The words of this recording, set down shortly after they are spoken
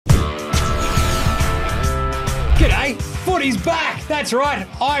Footy's back. That's right.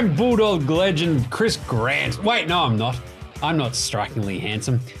 I'm Bulldog legend Chris Grant. Wait, no, I'm not. I'm not strikingly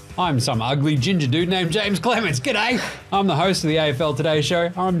handsome. I'm some ugly ginger dude named Jaymz Clements. G'day. I'm the host of the AFL Today Show.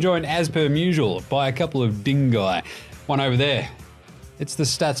 I'm joined as per usual by a couple of dingai. One over there. It's the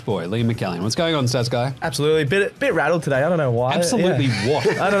stats boy, Lee McAllion. What's going on, stats guy? Absolutely. Bit rattled today. I don't know why. Absolutely what?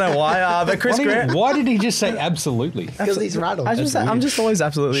 I don't know why. But Chris Grant. Why did he just say absolutely? Because he's rattled. I'm just always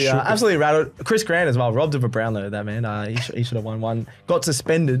absolutely rattled. Chris Grant as well. Robbed of a Brownlow, that man. He should have won one. Got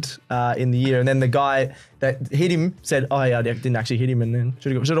suspended in the year. And then the guy that hit him said, oh, yeah, I didn't actually hit him. And then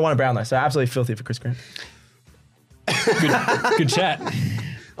should have won a Brownlow. So absolutely filthy for Chris Grant. Good chat.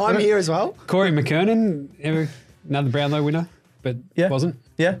 I'm here as well. Corey McKernan, another Brownlow winner. But wasn't?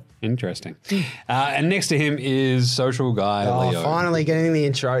 Yeah. Interesting. And next to him is social guy Leo. Finally getting the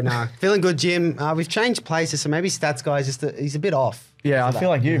intro now. Feeling good, Jim. We've changed places, so maybe stats guy he's a bit off. Yeah, I feel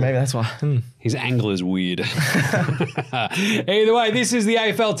like you. Maybe that's why. His angle is weird. Either way, this is the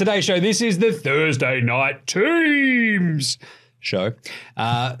AFL Today Show. This is the Thursday Night Teams Show.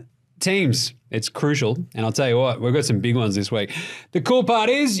 Teams, it's crucial, and I'll tell you what, we've got some big ones this week. The cool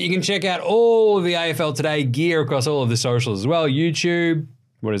part is you can check out all of the AFL Today gear across all of the socials as well. YouTube,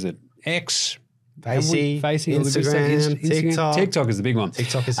 what is it? X, Facey, Instagram, TikTok. TikTok is the big one.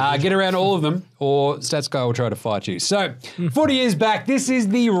 TikTok is get around all of them, or Stats Guy will try to fight you. So, footy is back. This is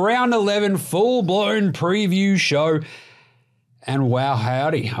the Round 11 full-blown preview show. And wow,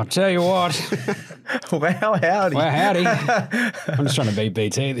 howdy. I'll tell you what. Wow, howdy. Wow, howdy. I'm just trying to beat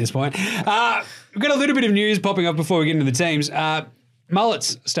BT at this point. We've got a little bit of news popping up before we get into the teams.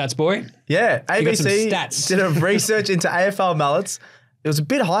 Mullets, stats boy. Yeah, ABC stats. did a research into AFL mullets. It was a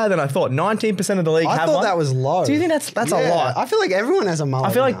bit higher than I thought. 19% of the league have one. I thought that was low. Do you think that's a lot? I feel like everyone has a mullet.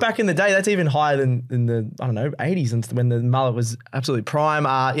 I feel like back in the day, that's even higher than the, 80s and when the mullet was absolutely prime.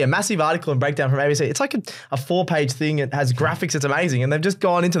 Massive article and breakdown from ABC. It's like a 4-page thing. It has graphics. It's amazing. And they've just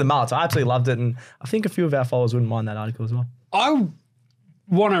gone into the mullets. I absolutely loved it. And I think a few of our followers wouldn't mind that article as well. I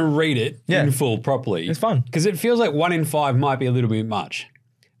want to read it in full properly. It's fun. Because it feels like 1 in 5 might be a little bit much.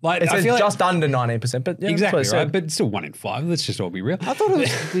 Like, it says just under 19%, but exactly right. But still 1 in 5. Let's just all be real. I thought it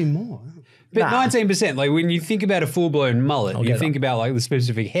would be more. But 19%, like when you think about a full-blown mullet, you think about like the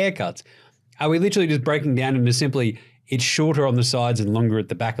specific haircuts. Are we literally just breaking down into simply it's shorter on the sides and longer at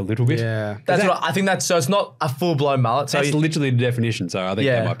the back a little bit? Yeah. I think that's so it's not a full-blown mullet. So that's literally the definition, so I think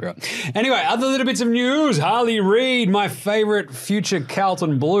that might be right. Anyway, other little bits of news. Harley Reid, my favourite future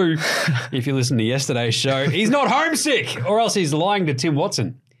Carlton Blue, if you listen to yesterday's show, he's not homesick or else he's lying to Tim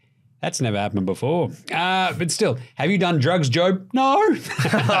Watson. That's never happened before. But still, have you done drugs, Job? No.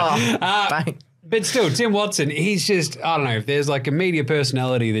 But still, Tim Watson, he's just, I don't know, if there's like a media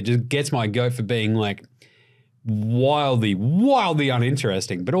personality that just gets my goat for being like wildly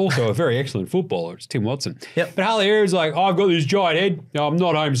uninteresting, but also a very excellent footballer. It's Tim Watson. Yep. But Harley Reid is like, I've got this giant head. No, I'm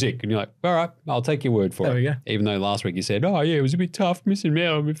not homesick. And you're like, all right, I'll take your word for it. There we go. Even though last week you said, oh yeah, it was a bit tough missing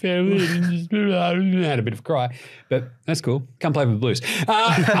out on my family. I had a bit of a cry. But that's cool. Come play for the Blues.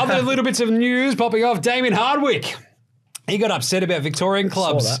 Other little bits of news popping off. Damien Hardwick. He got upset about Victorian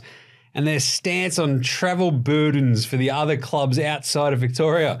clubs and their stance on travel burdens for the other clubs outside of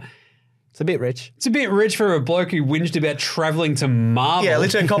Victoria. It's a bit rich. It's a bit rich for a bloke who whinged about travelling to Marvel. Yeah,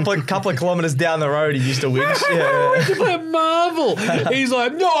 literally a couple of kilometres down the road he used to whinge. Yeah. Marvel. He's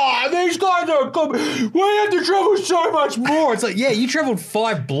like, no, these guys are coming. We have to travel so much more. It's like, yeah, you travelled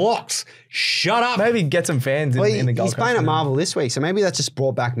 5 blocks. Shut up. Maybe get some fans in the Gold Coast. He's playing at Marvel this week, so maybe that just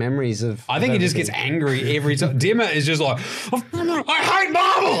brought back memories of... I think he just gets angry every time. Dimmer is just like, I hate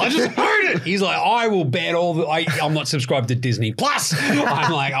Marvel. I just hate it. He's like, I will ban all the... I'm not subscribed to Disney Plus.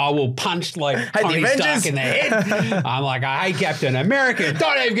 I'm like, I will punch like Tony Stark in the head. I'm like, I hate Captain America.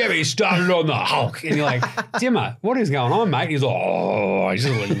 Don't even get me started on the Hulk. And you're like, Dimmer, what is going on, mate? He's like, he's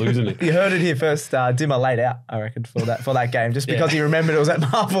just like losing it. You heard it here first. Dimmer laid out, I reckon, for that game, just because he remembered it was at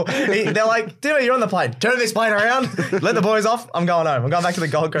Marvel. They're like, Dimmer, you're on the plane. Turn this plane around. Let the boys off. I'm going home. I'm going back to the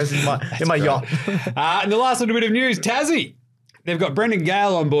Gold Coast in my yacht. And the last little bit of news, Tassie. They've got Brendan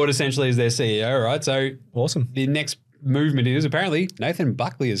Gale on board essentially as their CEO, right? So awesome. The next movement is apparently Nathan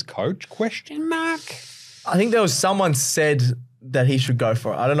Buckley as coach, ? I think there was someone said that he should go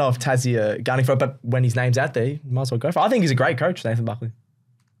for it. I don't know if Tassie are gunning for it, but when his name's out there, you might as well go for it. I think he's a great coach, Nathan Buckley.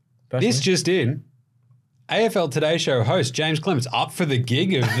 Personally. This just in. AFL Today Show host Jaymz Clements up for the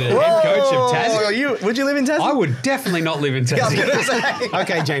gig of the head coach of Tassie. Would you live in Tassie? I would definitely not live in Tassie.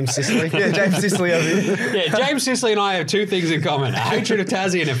 Okay, Jaymz Sicily. Yeah, Jaymz Sicily over here. Yeah, Jaymz Sicily and I have two things in common: a hatred of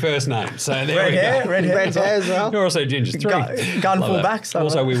Tassie and a first name. So there we go. Red hair as well. You're also gingers. 3. Gun Love full that. backs.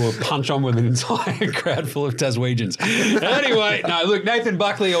 Also, we will punch on with an entire crowd full of Taswegians. Anyway, no, look, Nathan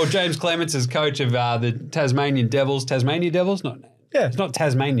Buckley or Jaymz Clements is coach of the Tasmanian Devils. Tasmania Devils? Yeah. It's not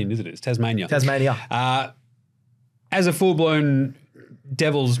Tasmanian, is it? It's Tasmania. Tasmania. As a full-blown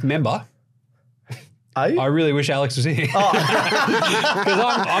Devils member, Are you? I really wish Alex was here. Because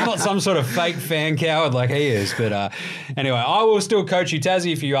I'm not some sort of fake fan coward like he is. But anyway, I will still coach you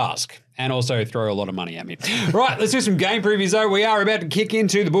Tassie if you ask, and also throw a lot of money at me. Right, let's do some game previews though. We are about to kick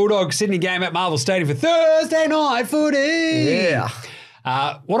into the Bulldogs Sydney game at Marvel Stadium for Thursday night footy. Yeah.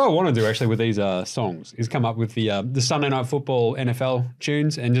 What I want to do actually with these songs is come up with the Sunday Night Football NFL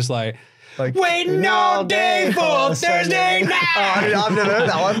tunes and just like waiting all day for Thursday night. I've never heard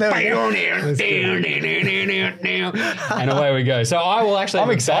that one. And away we go. So I will actually have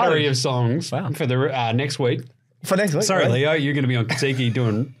a excited. battery of songs for the next week. For next week. Sorry, right? Leo, you're going to be on Katiki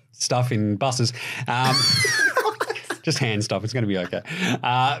doing stuff in buses. Just hand stuff. It's going to be okay.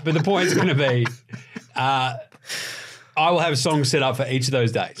 But the point's going to be I will have songs set up for each of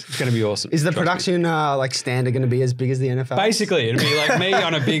those days. It's going to be awesome. Is the production standard going to be as big as the NFL? Basically, it'll be like me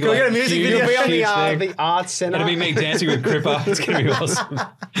on a big we get a music video? It'll be on huge thing. the arts centre. It'll be me dancing with Cripper. It's going to be awesome.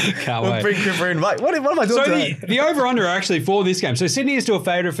 Can't We'll wait. bring Cripper in. Wait, what am I doing So today? the over-under are actually for this game. So Sydney is still a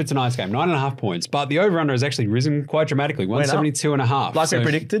favourite for tonight's game, 9.5 points. But the over-under has actually risen quite dramatically, 172.5. Like So we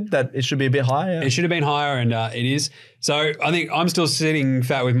predicted, that it should be a bit higher. it should have been higher, and it is. So I think I'm still sitting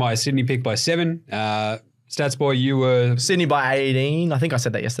fat with my Sydney pick by 7. Stats boy, you were Sydney by 18. I think I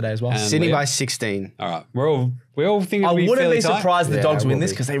said that yesterday as well. Sydney Leo? by 16. all right. We all think I it'll be wouldn't fairly be tight. surprised the Yeah, Dogs it win will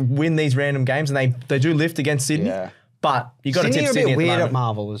this be. because they win these random games and they do lift against Sydney. Yeah. But you got to Sydney tip are a Sydney bit at the weird at moment.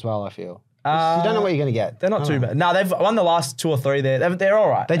 Marvel as well, I feel. You don't know what you're going to get. They're not too bad. No, they've won the last 2 or 3 there. They're all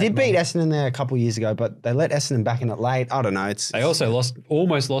right. They did beat Essendon there a couple of years ago, but they let Essendon back in it late. I don't know. They also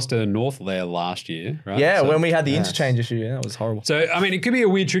almost lost to North there last year, right? Yeah, So- when we had the interchange issue, yeah, that was horrible. So, I mean, it could be a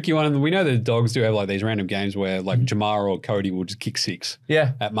weird, tricky one. And we know the Dogs do have like these random games where like Jamar or Cody will just kick 6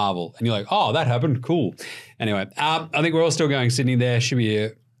 Yeah. at Marvel. And you're like, oh, that happened. Cool. Anyway, I think we're all still going Sydney there. Should be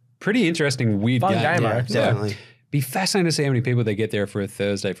a pretty interesting, weird Fun game. game, Yeah, right? definitely. Be fascinating to see how many people they get there for a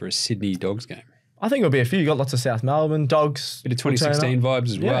Thursday for a Sydney Dogs game. I think it'll be a few. You got lots of South Melbourne, Dogs. Bit of will turn 2016 up. vibes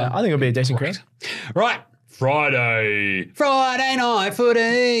as Yeah, well. I think it'll be a decent crowd. Right. Friday night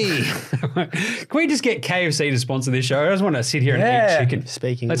footy. Can we just get KFC to sponsor this show? I just want to sit here and Yeah. eat chicken.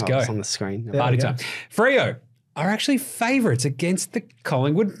 Speaking Let's of, go. it's on the screen. Party we go. time. Freo are actually favourites against the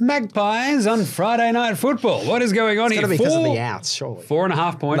Collingwood Magpies on Friday night football. What is going on It's here? got to be because of the outs, surely.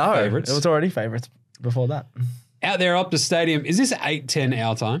 4.5 point No, favourites. it was already favourites before that. Out there up the stadium. Is this 8:10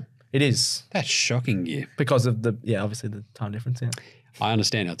 our time? It is That's shocking, gear. because of obviously the time difference. Yeah, I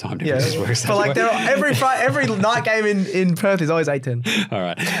understand how time yeah. differences works. But like every night game in Perth is always 8:10. All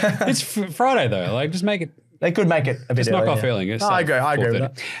right. It's Friday though. Like just make it. They could make it a bit. Just knock earlier, off early. No, I agree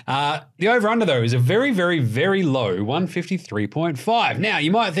with that. The over-under, though, is a very, very, very low 153.5. Now,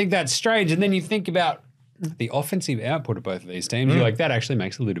 you might think that's strange, and then you think about the offensive output of both of these teams. You're like, that actually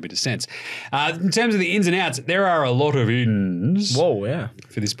makes a little bit of sense. In terms of the ins and outs, there are a lot of ins Whoa, yeah.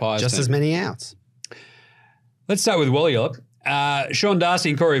 for this Pies Just team. as many outs. Let's start with Wally up. Sean Darcy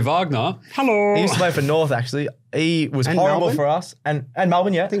and Corey Wagner. Hello. He used to play for North, actually. He was And horrible Melbourne? for us. And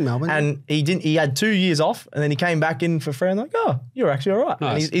Melbourne, yeah. I think Melbourne, And he had 2 years off, and then he came back in for Freo, and like, oh, you're actually all right.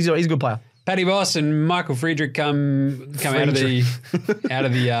 Nice. And he's a good player. Paddy Boss and Michael Friedrich come out of the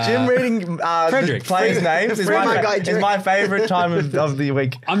Jim reading Frederick. the players' names is my favourite time of the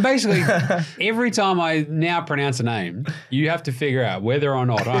week. I'm basically, every time I now pronounce a name, you have to figure out whether or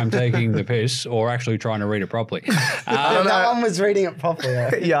not I'm taking the piss or actually trying to read it properly. That one was reading it properly.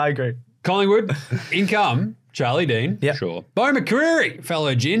 Yeah, I agree. Collingwood, income, Charlie Dean, Yep. sure. Bo McCreary,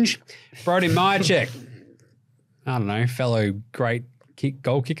 fellow Ginge. Brody Myercheck, I don't know, fellow great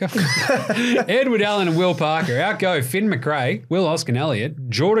goal kicker. Edward Allen and Will Parker. Out go Finn McRae, Will Oscar Elliott,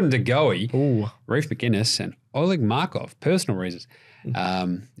 Jordan DeGoey, Reef McInnes, and Oleg Markov. Personal reasons.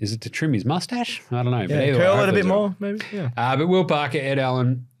 Is it to trim his mustache? I don't know. But either way, Curl I it a hope bit those are- more, maybe. Yeah. But Will Parker, Ed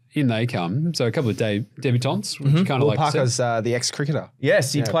Allen, in they come. So a couple of debutants, which you kind of Will like to see. Parker's the ex-cricketer.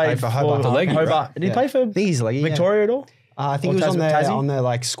 Yes, he played for Hobart. The leggy, Hobart. Did he play for Easily, yeah. Victoria at all? I think Or he was Tassie? on their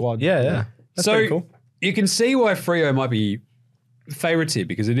like squad. Yeah. That's So pretty cool. you can see why Freo might be favourites here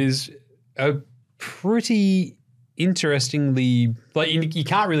because it is a pretty interestingly, like you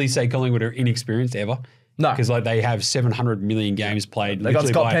can't really say Collingwood are inexperienced ever No. Because like they have 700 million games played. They got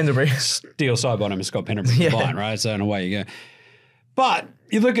Scott Pendlebury. Steel side bottom and Scott Pendlebury combined, right? So in a way you go. But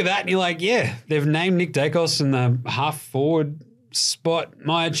you look at that and you're like, yeah, they've named Nick Dacos in the half forward spot,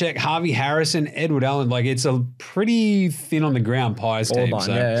 Myercheck, Harvey Harrison, Edward Allen. Like it's a pretty thin on the ground Pies team.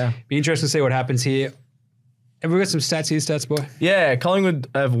 So be interesting to see what happens here. Have we got some stats here, Stats Boy? Yeah, Collingwood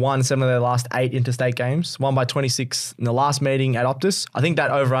have won 7 of their last 8 interstate games, won by 26 in the last meeting at Optus. I think that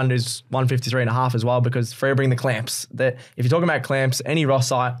over-under is 153.5 as well because Freo bring the clamps. If you're talking about clamps, any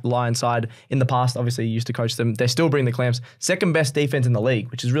Ross Lion side in the past, obviously you used to coach them, they still bring the clamps. Second best defense in the league,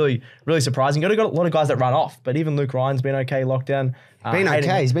 which is really, really surprising. You've got a lot of guys that run off, but even Luke Ryan's been okay lockdown.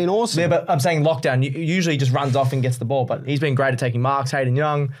 He's been awesome. Yeah, but I'm saying lockdown, usually just runs off and gets the ball, but he's been great at taking marks, Hayden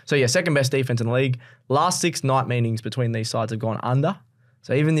Young. So yeah, second best defense in the league. Last 6 night meetings between these sides have gone under.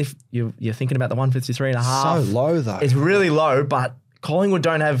 So even if you're thinking about the 153.5. So low though. It's really low, but Collingwood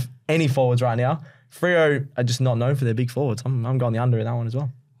don't have any forwards right now. Freo are just not known for their big forwards. I'm going the under in that one as well.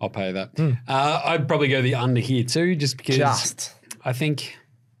 I'll pay that. I'd probably go the under here too, just because I think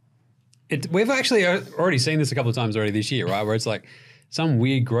we've actually already seen this a couple of times already this year, right? Where it's like some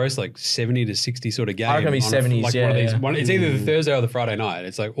weird gross like 70 to 60 sort of game. I reckon it'll be 70s, like it's either the Thursday or the Friday night.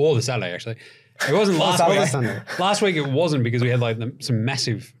 It's like, or the Saturday actually. It wasn't last week. Last week it wasn't because we had like some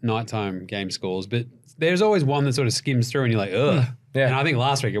massive nighttime game scores, but there's always one that sort of skims through and you're like, ugh. Yeah. And I think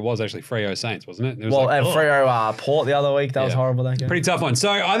last week it was actually Freo Saints, wasn't it? It was Freo Port the other week. That was horrible, that game. Pretty tough one.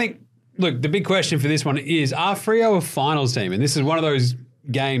 So I think, look, the big question for this one is, are Freo a finals team? And this is one of those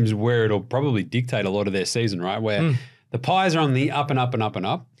games where it'll probably dictate a lot of their season, right? Where the Pies are on the up and up and up and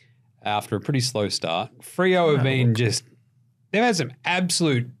up after a pretty slow start. Freo have been they've had some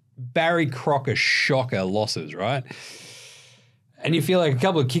absolute Barry Crocker shocker losses, right? And you feel like a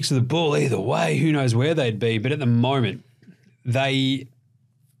couple of kicks to the ball either way, who knows where they'd be. But at the moment, they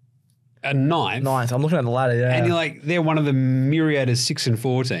are ninth. I'm looking at the ladder, yeah. And you're like, they're one of the myriad of 6 and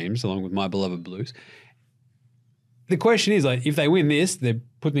 4 teams, along with my beloved Blues. The question is, like, if they win this, they're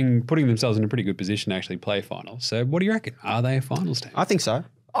putting themselves in a pretty good position to actually play finals. So what do you reckon? Are they a finals team? I think so.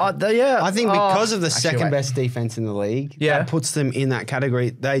 I think because of the second best defense in the league, that puts them in that category.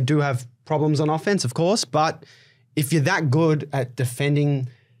 They do have problems on offense, of course, but if you're that good at defending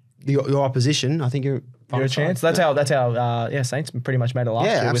your opposition, I think you're a chance. That's how Saints pretty much made it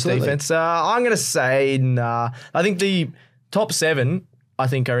last year with defense. I'm going to say I think the top 7 I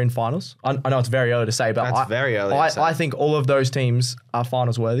think are in finals. I know it's very early to say, but I think all of those teams are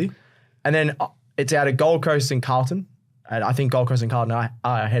finals worthy. And then it's out of Gold Coast and Carlton. And I think Gold Coast and Carlton are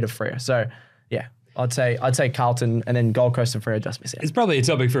ahead of Freo. So, yeah, I'd say Carlton and then Gold Coast and Freo just miss out. It's probably a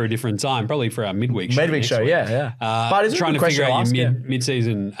topic for a different time, probably for our midweek show. Midweek show, yeah. But it's trying to figure out your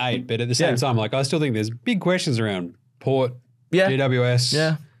mid-season 8. But at the same time, like I still think there's big questions around Port,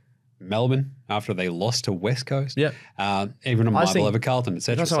 GWS, Melbourne after they lost to West Coast. Yeah. Even on my beloved Carlton,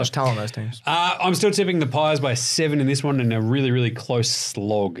 etc. Not so much talent on those teams. I'm still tipping the Pies by 7 in this one in a really, really close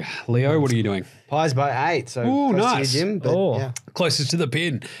slog. Leo, what are you doing? Pies by 8. So ooh, nice. To you, Jim, but closest to the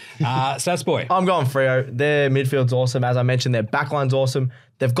pin. Stats Boy. I'm going Freo. Their midfield's awesome. As I mentioned, their backline's awesome.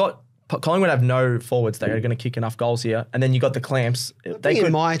 They've got Collingwood have no forwards that are going to kick enough goals here. And then you got the Clamps. They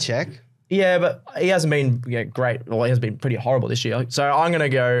could Myercheck. Yeah, but he hasn't been great. Well, he has been pretty horrible this year. So I'm going to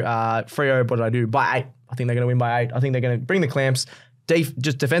go Freo, what did I do? By 8. I think they're going to win by 8. I think they're going to bring the Clamps,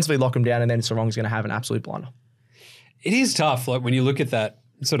 just defensively lock them down, and then Sarong's going to have an absolute blinder. It is tough. Like when you look at that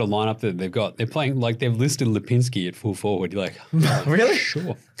sort of lineup that they've got, they're playing like they've listed Lipinski at full forward. You're like, really?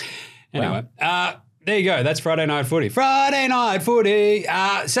 Sure. Anyway, there you go. That's Friday Night Footy. Friday Night Footy.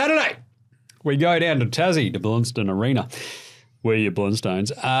 Saturday, we go down to Tassie, to Blunston Arena. Where your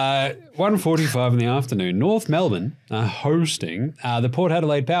Blundstones. 1:45 in the afternoon. North Melbourne are hosting the Port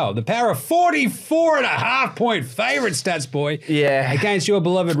Adelaide Power. The Power are 44.5 point favourite, Stats Boy. Yeah. Against your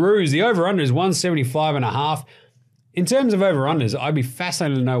beloved Roos. The over-under is 175.5. In terms of over-unders, I'd be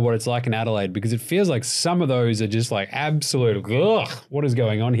fascinated to know what it's like in Adelaide because it feels like some of those are just like absolute, what is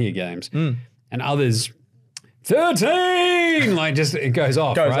going on here games? And others, 13! Like just, it goes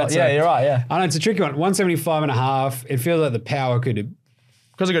off, right? Yeah, you're right, yeah. I know it's a tricky one. 175.5. It feels like the Power could...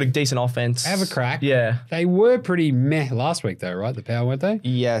 Because they've got a decent offense. Have a crack. Yeah. They were pretty meh last week though, right? The Power, weren't they?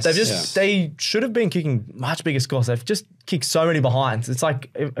 Yes. They should have been kicking much bigger scores. They've just kicked so many behinds. It's like,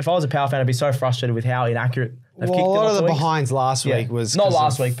 if I was a Power fan, I'd be so frustrated with how inaccurate they've kicked. A lot of the behinds last week was... Not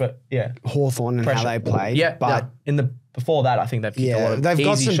last week, but yeah. Hawthorn and how they played. Yeah, but in the before that, I think they've kicked a lot of they've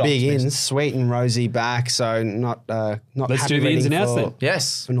got easy some shots big missed. ins, Sweet and Rosie back, so not Let's happy do the ins and reading outs for- then.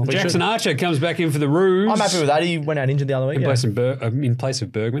 Yes. for North Jackson Archer comes back in for the Roos. I'm happy with that. He went out injured the other week. In place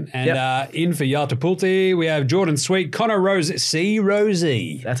of Bergman. And in for Yaltapulti, we have Jordan Sweet, Connor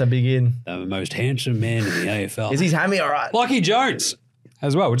Rosie. That's a big in. The most handsome man in the AFL. Is his hammy all right? Lockie Jones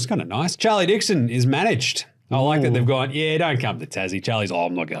as well, which is kind of nice. Charlie Dixon is managed. I like that they've gone, don't come to Tassie. Charlie's,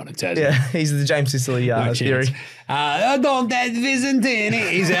 I'm not going to Tassie. Yeah, he's the James Sicily theory. Don't that Vicentini.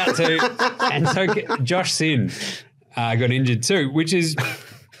 He's out too. And so Josh Sin got injured too, which is,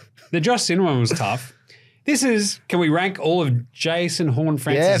 the Josh Sin one was tough. This is, can we rank all of Jason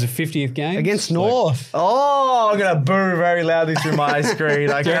Horne-Francis' 50th game? against North. Oh, I'm going to boo very loudly through my screen.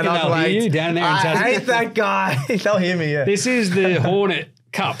 I Do you reckon cannot they'll hear wait. you down there in I Tassie? hate that guy. They'll hear me, yeah. This is the Hornet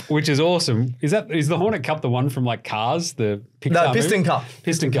Cup, which is awesome. Is the Hornet Cup the one from like Cars? The Pixar No, Piston movie? Cup.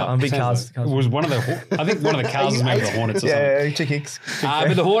 Piston Cup. I'm big Sounds Cars. like- was one of the. I think one of the Cars was maybe the Hornets or something. Yeah, chick hicks.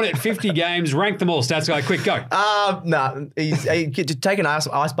 But the Hornet 50 games, rank them all. Stats guy, quick go. No, he take an ice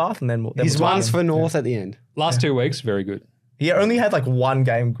bath and then we'll His talk one's again. for North at the end. Last 2 weeks, very good. He only had like one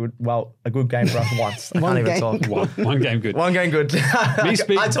game good. Well, a good game for us once. I One can't even game. talk. One game good. One game good. Me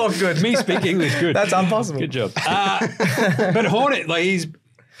speak, I talk good. Me speak English good. That's impossible. Good job. But Hornet, like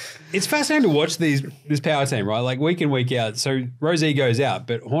it's fascinating to watch this power team, right? Like week in, week out. So Rosie goes out,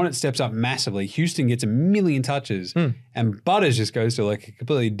 but Hornet steps up massively. Houston gets a million touches, and Butters just goes to like a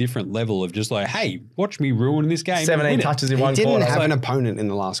completely different level of just like, hey, watch me ruin this game. 17 touches in He one didn't quarter. have an opponent in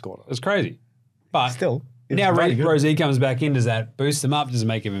the last quarter. It's crazy. But Still, it's now very good. Rosie comes back in. Does that boost them up? Does it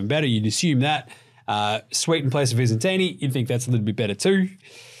make them even better? You'd assume that. Sweet in place of Vicentini, you'd think that's a little bit better too.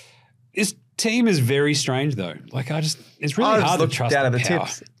 This team is very strange though. Like it's really I just hard to looked trust down the at the power.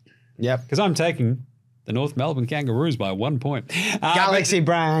 tips. Yep. Because I'm taking the North Melbourne Kangaroos by 1 point. Galaxy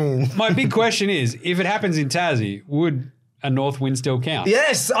brain. My big question is, if it happens in Tassie, would a North win still count?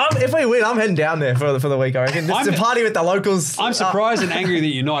 Yes, if we win, I'm heading down there for the week, I reckon. Just to party with the locals. I'm surprised and angry that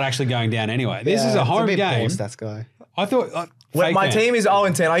you're not actually going down anyway. This is a home it's a bit game. poor stats guy. I thought Well, my fake fan. team is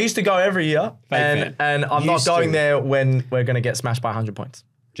 0-10. I used to go every year, fan. and I'm not Used going to. there when we're going to get smashed by 100 points.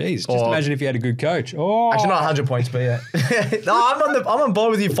 Jeez, just Or- imagine if you had a good coach. Oh, Actually, not 100 points, but yeah. No, I'm on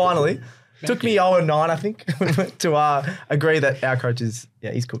board with you finally. Took me 0-9, I think, to agree that our coach is,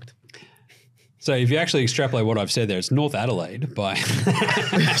 he's cooked. So if you actually extrapolate what I've said there, it's North Adelaide by.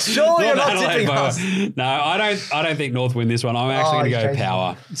 Surely you're not tipping by- us. No, I don't think North win this one. I'm actually he's going to go changing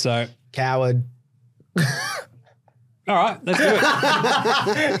power. So Coward. all right, let's do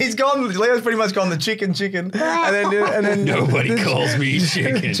it. He's gone. Leo's pretty much gone the chicken, and then Nobody calls me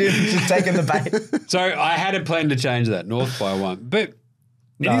chicken. Jim's just taking the bait. So I had a plan to change that North by 1, but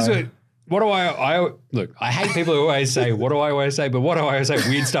it is what do I look? I hate people who always say, "What do I always say?" But what do I always say?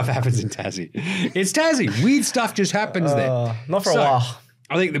 Weird stuff happens in Tassie. It's Tassie. Weird stuff just happens there. Not for a while.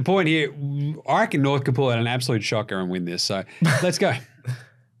 I think the point here, I reckon North could pull out an absolute shocker and win this. So let's go.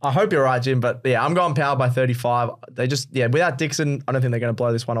 I hope you're right, Jim, but yeah, I'm going power by 35. They just, without Dixon, I don't think they're going to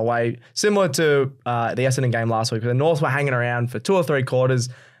blow this one away. Similar to the Essendon game last week, the North were hanging around for 2 or 3 quarters.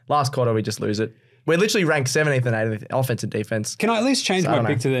 Last quarter, we just lose it. We're literally ranked 17th and 8th offense and defense. Can I at least change I my don't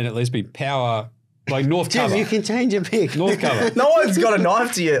pick know. to then at least be power, like North cover? Jim, you can change your pick. North cover. No one's got a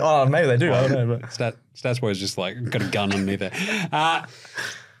knife to you. Oh, maybe they do. I don't know. But Stats boy's just like got a gun underneath there.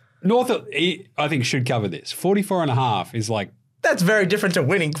 North, I think, should cover this. 44.5 is like. that's very different to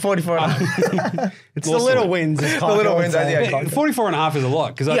winning 44. It's the little wins. The little wins. Yeah, 44.5 is a lot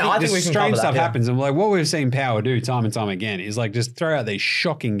because I Yeah, I think think we this can strange cover that, stuff yeah. happens. And like what we've seen Power do time and time again is like just throw out these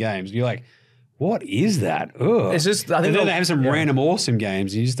shocking games. You're like, what is that? Ugh. It's just, I think and then they'll- they have some yeah. random awesome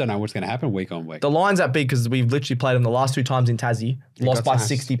games. You just don't know what's going to happen week on week. The line's that big because we've literally played them the last 2 times in Tassie, lost got by smashed,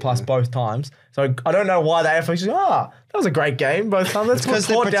 60 plus both times. So I don't know why the AFL is that was a great game both times. Let's put Because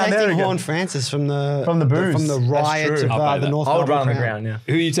they're Port down there protecting again. Horne-Francis from the boos. from the That's riot true. of I'll play the that. North I would run on Melbourne the crowd. ground,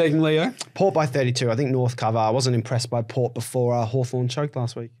 Who are you taking, Leo? Port by 32. I think North cover. I wasn't impressed by Port before Hawthorn choked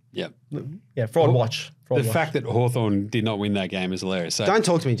last week. Yep. Yeah, fraud watch. The fact that Hawthorn did not win that game is hilarious. So Don't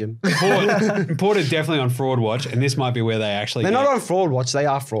talk to me, Jim. Port is definitely on fraud watch, and this might be where they actually They're get- not on fraud watch. They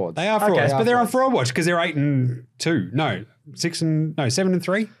are frauds. They are frauds, Okay. but they're on fraud watch because they're 8-2. No,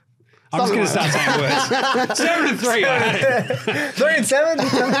 7-3. I'm just going to start saying words. 7-3. I had it. 3 and 7.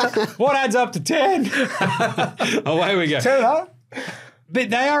 What adds up to 10? Away we go. 10, huh? But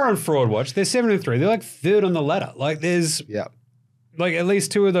they are on fraud watch. They're 7-3. They're like third on the ladder. Like there's Yeah. like at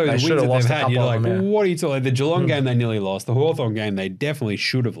least 2 of those wins should have that lost they've a had. You're couple like, of them, yeah. what are you talking? Like the Geelong game they nearly lost. The Hawthorn game they definitely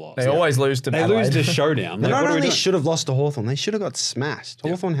should have lost. They always lose to They Adelaide. lose to Showdown. They Like, not what are we only doing? should have lost to Hawthorn, they should have got smashed.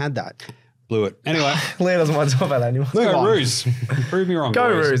 Hawthorn had that. Blew it. Anyway, Leo doesn't want to talk about that anymore. go on. Roos. Prove me wrong.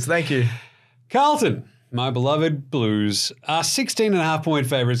 Go boys. Roos. Thank you. Carlton. My beloved Blues are 16.5-point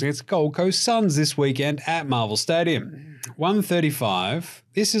favourites against Gold Coast Suns this weekend at Marvel Stadium. 135.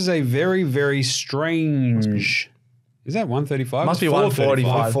 This is a very, very strange... Is that 135? Must be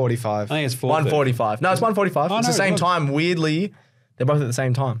 145. 145. I think it's 145. No, it's 145. Oh, It's no, the same look. time. Weirdly, they're both at the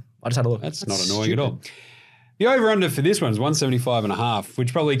same time. I just had a look. That's not annoying at all. The over-under for this one is 175.5,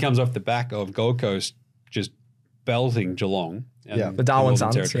 which probably comes off the back of Gold Coast just belting Geelong. Yeah. The Darwin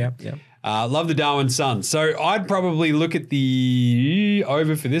Northern Suns. Territory. Yeah. Love the Darwin Suns. So I'd probably look at the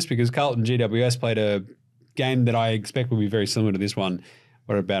over for this because Carlton GWS played a game that I expect will be very similar to this one,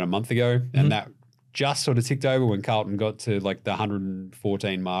 about a month ago. Mm-hmm. And that just sort of ticked over when Carlton got to like the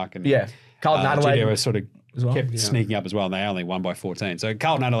 114 mark. And Carlton Adelaide GWS sort of as well. kept sneaking up as well. And they only won by 14. So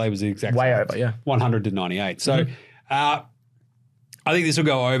Carlton Adelaide was the exact Way same. over, yeah. 100 to 98. So I think this will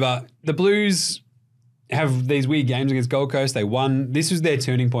go over. The Blues have these weird games against Gold Coast. They won. This was their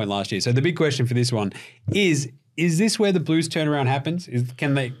turning point last year. So the big question for this one is this where the Blues turnaround happens?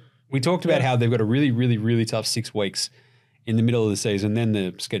 We talked about how they've got a really, really, really tough 6 weeks in the middle of the season. Then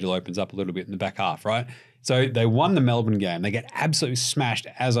the schedule opens up a little bit in the back half, right? So they won the Melbourne game. They get absolutely smashed,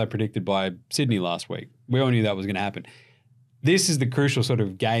 as I predicted, by Sydney last week. We all knew that was going to happen. This is the crucial sort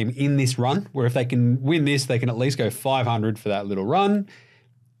of game in this run where if they can win this, they can at least go 500 for that little run.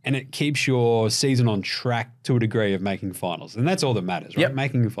 And it keeps your season on track to a degree of making finals. And that's all that matters, right? Yep.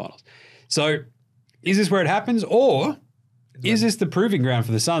 Making the finals. So is this where it happens? Or is this the proving ground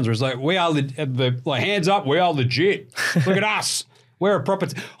for the Suns where it's like, we are, hands up, we are legit. Look at us. We're a proper,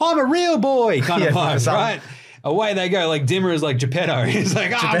 I'm a real boy kind of vibe, right? Away they go. Like Dimmer is like Geppetto. He's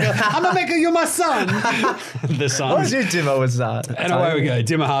like, I'm going to make you my son. The Suns. What was your Dimmer was and away we go.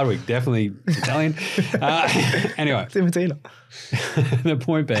 Dimmer Hardwick, definitely Italian. Anyway. Timatina. The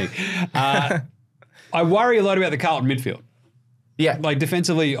point being, I worry a lot about the Carlton midfield. Yeah. Like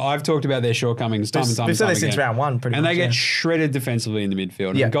defensively, I've talked about their shortcomings time and time We've said again. this since round one, pretty and much. they get shredded defensively in the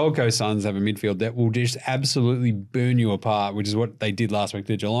midfield. Yeah. And Gold Coast Suns have a midfield that will just absolutely burn you apart, which is what they did last week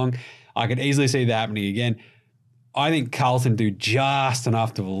to Geelong. I could easily see that happening again. I think Carlton do just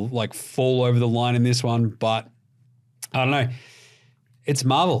enough to like fall over the line in this one, but I don't know. It's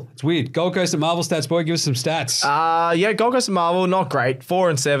Marvel. It's weird. Gold Coast and Marvel stats, boy. Give us some stats. Gold Coast and Marvel, not great.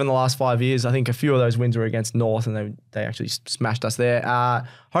 4-7 the last 5 years. I think a few of those wins were against North, and they actually smashed us there.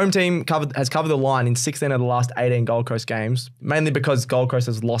 Home team has covered the line in 16 of the last 18 Gold Coast games, mainly because Gold Coast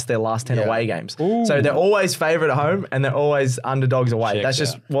has lost their last 10 away games. Ooh. So they're always favourite at home, and they're always underdogs away. Checks That's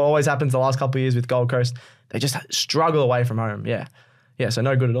just out. what always happens the last couple of years with Gold Coast. They just struggle away from home. Yeah, so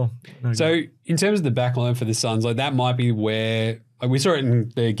no good at all. No So good. in terms of the back line for the Suns, like that might be where we saw it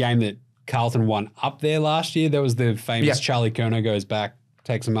in the game that Carlton won up there last year. There was the famous Charlie Curnow goes back,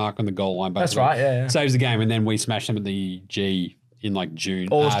 takes a mark on the goal line. That's right, yeah. Saves the game, and then we smashed them at the G in like June.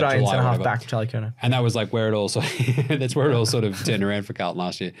 All Australian July, centre half whatever. back, Charlie Curnow. And that was like where it all that's where it all sort of turned around for Carlton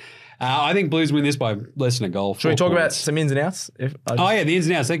last year. I think Blues win this by less than a goal. Should we talk about some ins and outs? the ins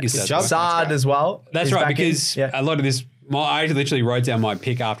and outs. Thank you, Seth. Sard as well. That's is right, back because in. a lot of this, I literally wrote down my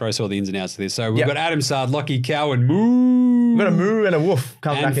pick after I saw the ins and outs of this. So we've got Adam Sard, Lockie Cow, and Moo. We've got a moo and a woof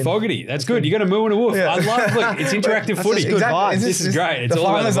coming And back in. Fogarty. That's good. You got a moo and a woof. Yeah. I love it. It's interactive footy. Good vibes. This is great. It's the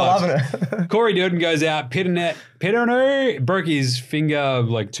all about the farmers are vibes. loving it. Corey Durden goes out. Pitterner broke his finger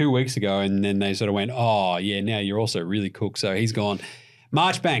like 2 weeks ago, and then they sort of went, oh, yeah, now you're also really cooked. So he's gone.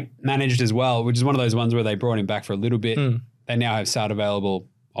 Marchbank managed as well, which is one of those ones where they brought him back for a little bit. They now have Sard available.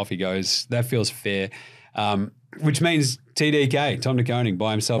 Off he goes. That feels fair. Which means TDK, Tom de Koning,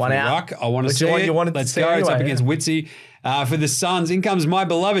 by himself One in the out. ruck. I want to Which see you wanted it. to Let's see go. It's up anyway, against Witsy. For the Suns, in comes my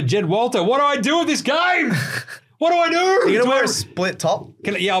beloved Jed Walter. What do I do with this game? What do I do? You're going Do to wear I- a split top?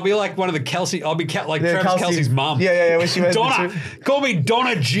 I'll be like one of the Kelsey. I'll be like Travis Kelsey's mum. Yeah. When she wears Donna. the two. Call me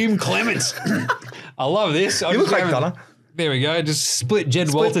Donna Jim Clements. I love this. You look like Donna. There we go. Just split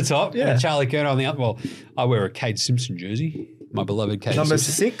Jed Walter top yeah. and Charlie Curnow on the other. Well, I wear a Cade Simpson jersey. My beloved Cade Number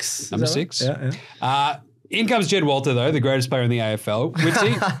Simpson. 6. is Number that right? 6. Yeah. In comes Jed Walter, though, the greatest player in the AFL.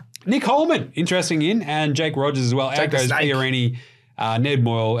 Witsy. Nick Holman, interesting in, and Jake Rogers as well. Out Jake the goes Snake. Fiorini, Ned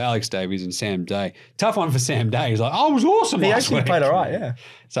Moyle, Alex Davies, and Sam Day. Tough one for Sam Day. He's like, I was awesome He last actually week. played all right, yeah.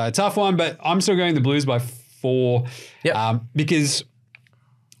 So a tough one, but I'm still going the Blues by 4 because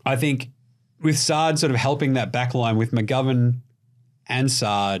I think with Sard sort of helping that back line with McGovern and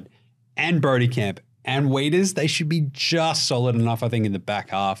Sard and Brody Kemp and Weeders, they should be just solid enough, I think, in the back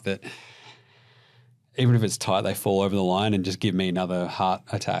half that even if it's tight, they fall over the line and just give me another heart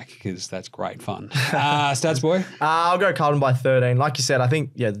attack because that's great fun. Stats, boy? I'll go Carlton by 13. Like you said, I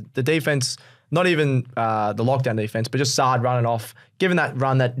think, the defense, not even the lockdown defense, but just Saad running off, giving that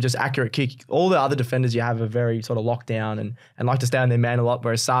run, that just accurate kick. All the other defenders you have are very sort of locked down and like to stay on their man a lot,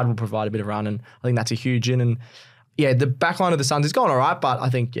 whereas Saad will provide a bit of run, and I think that's a huge in. And yeah, the back line of the Suns is going all right, but I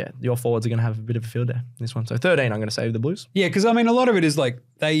think, your forwards are going to have a bit of a field day in this one. So 13, I'm going to say the Blues. Yeah, because I mean, a lot of it is like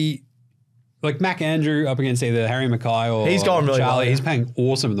Mac Andrew up against either Harry Mackay or he's going really Charlie. well, He's playing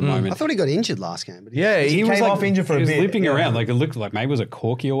awesome at the moment. I thought he got injured last game. But he was off injured for a bit. He was limping around. Like, it looked like maybe it was a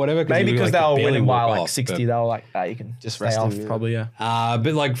corky or whatever. Maybe because they were winning by like 60. But, they were like, you can just stay off probably,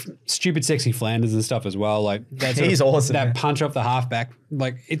 but like stupid sexy Flanders and stuff as well. Like he's awesome. That punch off the halfback.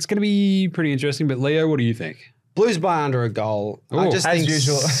 Like, it's going to be pretty interesting. But Leo, what do you think? Blues by under a goal. Ooh, I just think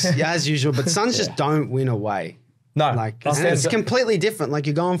usual. Yeah, as usual. But Suns just don't win away. No. Like, it's completely different. Like,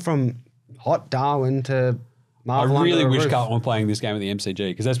 you're going from hot Darwin to Marvel. I really wish Carlton were playing this game at the MCG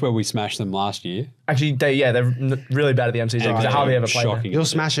because that's where we smashed them last year. Actually, they're really bad at the MCG because they hardly ever play there. You'll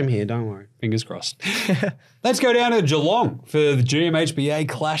smash them here, don't worry. Fingers crossed. Let's go down to Geelong for the GMHBA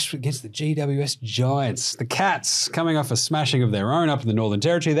clash against the GWS Giants. The Cats, coming off a smashing of their own up in the Northern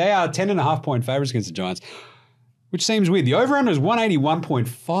Territory, they are 10.5-point favourites against the Giants, which seems weird. The over-under is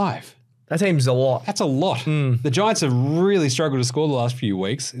 181.5. That seems a lot. That's a lot. The Giants have really struggled to score the last few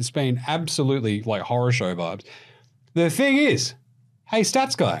weeks. It's been absolutely like horror show vibes. The thing is, hey,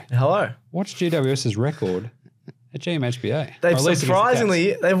 stats guy. Hello. What's GWS's record at GMHBA?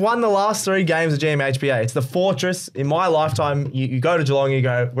 They've won the last 3 games of GMHBA. It's the fortress. In my lifetime, you go to Geelong and you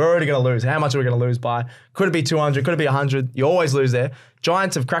go, we're already going to lose. How much are we going to lose by? Could it be 200? Could it be 100? You always lose there.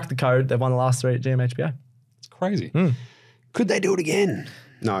 Giants have cracked the code. They've won the last 3 at GMHBA. It's crazy. Could they do it again?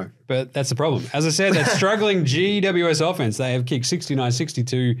 No. But that's the problem. As I said, that struggling GWS offense, they have kicked 69,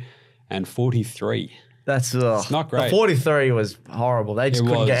 62, and 43. That's not great. The 43 was horrible. They just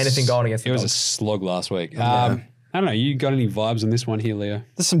couldn't get anything going against the It was Dogs. a slog last week. I don't know. You got any vibes on this one here, Leo?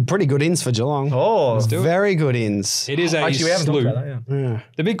 There's some pretty good ins for Geelong. Oh, Let's do it. Very good ins. It is a Actually, we haven't slew. talked about that, Yeah.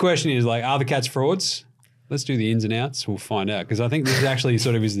 The big question is, like, are the Cats frauds? Let's do the ins and outs. We'll find out. Because I think this actually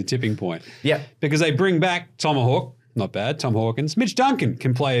sort of is the tipping point. Yeah. Because they bring back Tomahawk. Not bad. Tom Hawkins. Mitch Duncan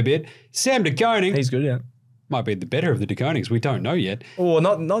can play a bit. Sam De Koning. He's good, yeah. Might be the better of the De Konings. We don't know yet. Oh,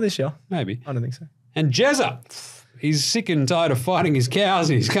 not this year. Maybe. I don't think so. And Jezza. He's sick and tired of fighting his cows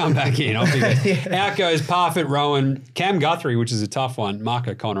and he's come back in. Off he goes. Out goes Parfitt Rowan, Cam Guthrie, which is a tough one, Mark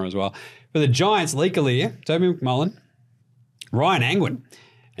O'Connor as well. For the Giants, Lee Kalia, Toby McMullen, Ryan Angwin,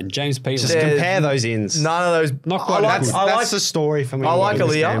 and Jaymz Peterson. Just compare those ins. None of those. Not quite. That's the story for me. I like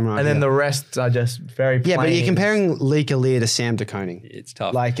Aaliyah, right and then the rest are just very plain. Yeah, but you're comparing Lee Kalia to Sam De Koning. It's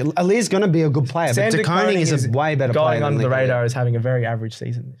tough. Like, Aaliyah's going to be a good player, Sam but De Koning is a way better player going than under Lee the Kalia. radar as having a very average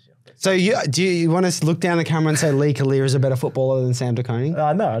season this year. So do you want to look down the camera and say Lee Kalia is a better footballer than Sam De Koning? No,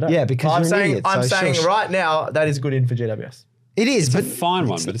 I don't. Yeah, because I'm you're an saying idiot, I'm so saying shush. right now that is good in for GWS. It is, it's but a fine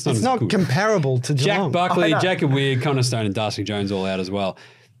one, but it's not it's as not good. comparable to Jack Geelong. Buckley, I know. Jacob Weir, Connor Stone, and Darcy Jones all out as well.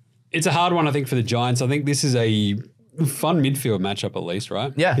 It's a hard one, I think, for the Giants. I think this is a fun midfield matchup at least,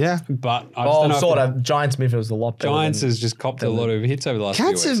 right? Yeah. Yeah. But I just don't know if sort the of. Giants midfield's a lot better. Giants has just copped a lot of hits over the last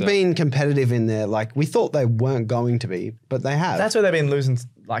Cats few weeks. have been competitive in there. Like, we thought they weren't going to be, but they have. That's where they've been losing.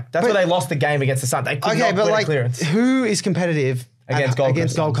 Like that's where they lost the game against the Suns. They could not win a clearance. who is competitive Against Gold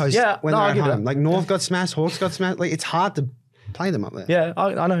Coast. when Yeah, they're I'll at give you home? that. Like, North got smashed, Hawks got smashed. Like, it's hard to play them up there. Yeah,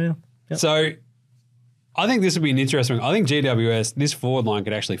 I know. Yeah. So I think this would be an interesting one. I think GWS, this forward line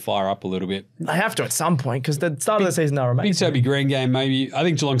could actually fire up a little bit. They have to at some point because the start of the season they were Big amazing. Toby Green game, maybe. I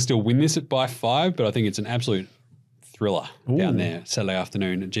think Geelong still win this by 5, but I think it's an absolute thriller down there Saturday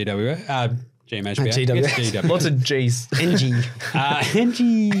afternoon at GWS. GMHBA. GWS. Lots of G's. NG.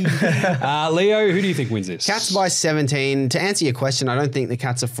 NG. Leo, who do you think wins this? Cats by 17. To answer your question, I don't think the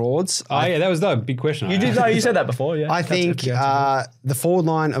Cats are frauds. Oh, yeah, that was the big question. You did. No, you said that before. Yeah. I think the forward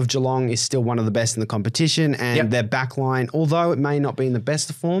line of Geelong is still one of the best in the competition, and their back line, although it may not be in the best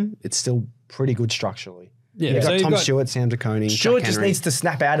of form, it's still pretty good structurally. Yeah, You've so got you've Tom got- Stewart, Sam De Koning, Stewart Jack just Henry. needs to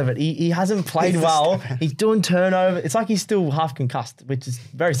snap out of it. He hasn't played well. He's doing turnover. It's like he's still half concussed, which is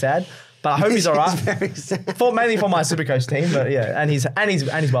very sad. But I hope he's all right. It's very sad. Mainly for my SuperCoach team, but yeah, and he's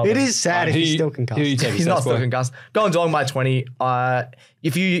well. It is sad if he's still concussed. Who you taking? He's not still Boy? concussed. Going Geelong by 20.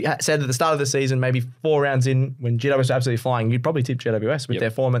 If you said at the start of the season, maybe 4 rounds in, when GWS was absolutely flying, you'd probably tip GWS with their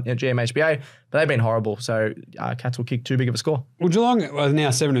form at GMHBA, but they've been horrible. So Cats will kick too big of a score. Well, Geelong are now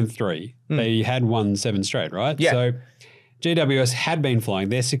 7-3. They had won 7 straight, right? Yeah. So GWS had been flying.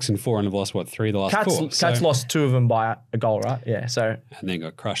 They're 6-4 and have lost, 3 of the last 4. Cats lost 2 of them by a goal, right? Yeah, so. And then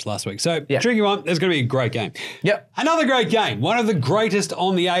got crushed last week. So, Yeah. tricky one. There's going to be a great game. Yep. Another great game. One of the greatest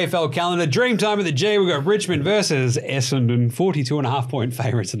on the AFL calendar. Dreamtime at the G. We've got Richmond versus Essendon. 42.5-point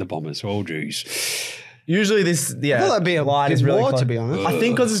favourites in the Bombers. Oh, geez. Usually this, I thought that'd be a line is really more, close. to be honest. I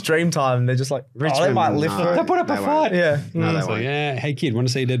think because it's Dreamtime, they're just like, they Richmond, might lift no. it. They put up a fight. Yeah. No, they It's like, won't. yeah, hey kid, want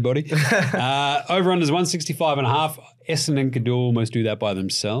to see a dead body? Over-underers 165.5. Essendon could almost do that by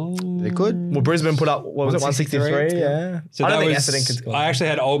themselves. They could. Well, Brisbane put up, what was it, 163? 163? Yeah. So I don't that think was, Essendon could score. I actually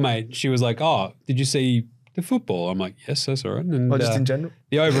had old mate. She was like, "Oh, did you see the football?" I'm like, "Yes, I saw it." And Or just in general?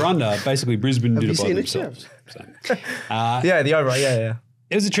 the over/under, basically Brisbane did you it by seen it, themselves. So, Yeah, the over, yeah.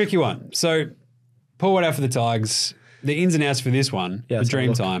 it was a tricky one. So pull it out for the Tigers. The ins and outs for this one, Yeah, the let's have a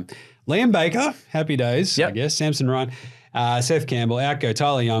look. Dreamtime. Liam Baker, happy days, I Yep. guess. Samson Ryan, Seth Campbell, out go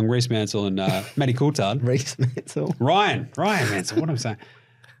Tyler Young, Reece Mansell, and Matty Coulthard. Reece Mansell. Ryan Mansell. What am I saying?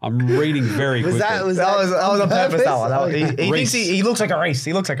 I'm reading very quickly. That was on purpose, that one. That one. He Reece. thinks he looks like a Reece.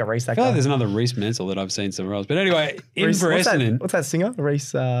 He looks like a Reece, that I feel like guy. there's another Reece Mansell that I've seen somewhere else. But anyway, in Reece, for what's Essendon. what's that singer?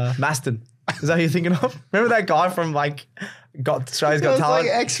 Reece Maston. Is that who you're thinking of? Remember that guy from Australia's Got Talent?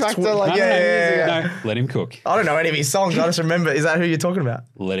 X Factor, No, like, no, yeah. no, let him cook. I don't know any of his songs. I just remember. Is that who you're talking about?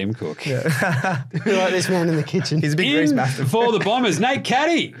 Let him cook. like this man in the kitchen. He's a big Reece In Maston. for the Bombers, Nate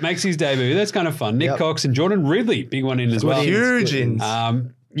Caddy makes his debut. That's kind of fun. Nick Yep. Cox and Jordan Ridley, big one in as well. Huge ins.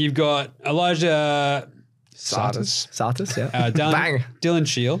 You've got Elijah Sartis, Sartis, yeah. Dylan, Bang. Dylan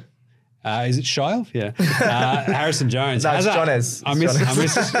Shield. Is it Shield? Yeah. Harrison Jones. No, it's Hazard- Jones. I miss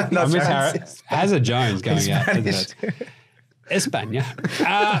Jones. Hazard Jones going out. Spanish.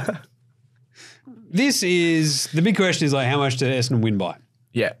 España. This is the big question is like how much did Essendon win by?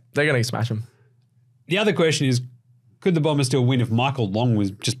 Yeah, they're going to smash him. The other question is could the Bombers still win if Michael Long was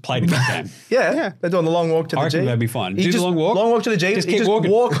just played in that game? Yeah, they're doing the long walk to I the reckon G. that'd be fine. He Do the just- long walk? Long walk to the G. Just He keep just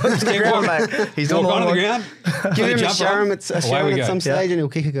walking. walk onto Just the keep ground, walking. mate. He's doing the Walk long onto the walk. ground. Give him a jump Sharon rope. at Away we at go. some stage and he'll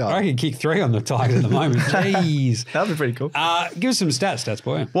kick a goal. I reckon kick 3 on the Tigers at the moment. Jeez. That'd be pretty cool. Give us some stats,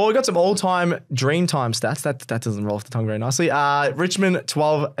 boy. Well, we got some all-time Dreamtime stats. That doesn't roll off the tongue very nicely. Richmond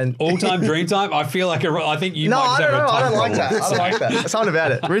 12 and All-time Dreamtime. I feel like I think you No, might I just don't have know. a I tongue don't like that. problem. I don't like that. There's something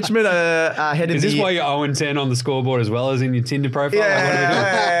about it. Richmond ahead of Is the this why you're 0-10 on the scoreboard as well as in your Tinder profile? Like, what are we doing?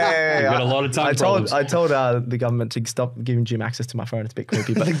 Yeah. You've got a lot of tongue problems. I told the government to stop giving Jim access to my phone. It's a bit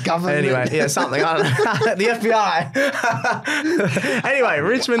creepy. But The government? Anyway, yeah, something. I don't know. The FBI. Anyway,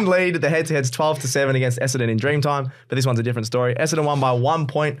 Richmond lead the head-to-heads 12-7 against Essendon in Dreamtime. But this one's a different story. Essendon won by 1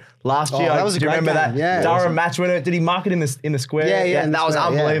 point last year. that was a Do you great remember game. that? Yeah, Durham awesome. match winner. Did he mark it in the square? Yeah, in the that was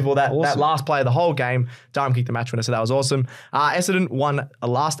square, yeah. unbelievable. That Awesome. last play of the whole game, Durham kicked the match winner, so that was awesome. Essendon won the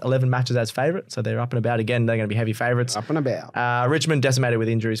last 11 matches as favourite, so they're up and about again. They're going to be heavy favourites. Up and about. Richmond decimated with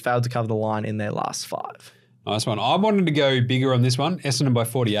injuries, failed to cover the line in their last 5. Nice one. I wanted to go bigger on this one. Essendon by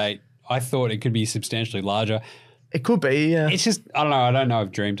 48. I thought it could be substantially larger. It could be, yeah. It's just, I don't know. I don't know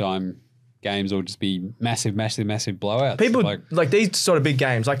if Dreamtime games will just be massive blowouts. People like these sort of big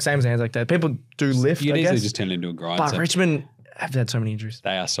games, like same as hands like that. People do lift. You'd I easily guess. just turn into a grind. But So Richmond have had so many injuries.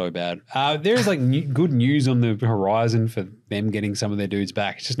 they are so bad. There is like good news on the horizon for them getting some of their dudes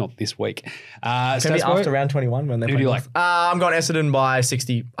back. It's just not this week. Maybe after round 21 when they Who play. do you like? I'm going Essendon by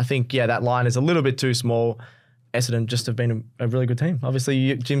 60. I think that line is a little bit too small. Essendon just have been a really good team.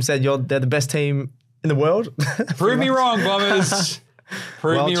 Obviously, Jim said they're the best team in the world. Prove me wrong, Bombers.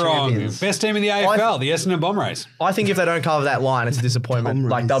 Prove World me wrong. champions. Best team in the AFL, the Essendon Bomb Race. I think if they don't cover that line, it's a disappointment.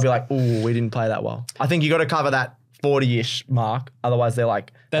 Like they'll be like, "Ooh, we didn't play that well." I think you got to cover that 40-ish mark. Otherwise, they're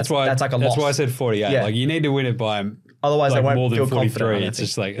like, That's why like a loss. That's why I said 48. Yeah. Like you need to win it by Otherwise, like they won't more than feel 43. confident. It's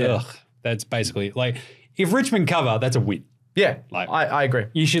just like, ugh. That's basically like if Richmond cover, that's a win. Yeah, Like- I agree.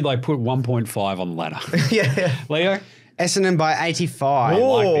 You should like put 1.5 on the ladder. Yeah. Leo? Essendon by 85. Ooh.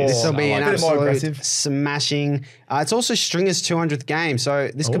 like this. This will be I an like this. A bit more absolute aggressive. smashing. It's also Stringer's 200th game, so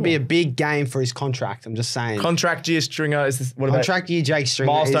this could be a big game for his contract. I'm just saying. Contract year Stringer is this? What about Contract year Jake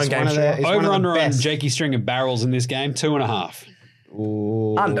Stringer Milestone is game one of Stringer. the, is one Over of under the on best. Jakey Stringer barrels in this game, 2.5.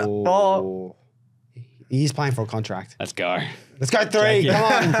 Ooh. Under. Oh. He's playing for a contract. Let's go. Let's go 3. Come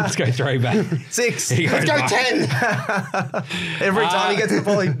on. Let's go 3 back. 6? He Let's goes go back. 10. Every time he gets the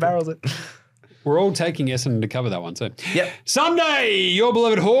ball, he barrels it. We're all taking Essendon to cover that one too. Yep. Sunday, your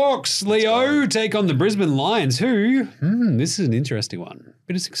beloved Hawks, Leo, take on the Brisbane Lions, who, this is an interesting one.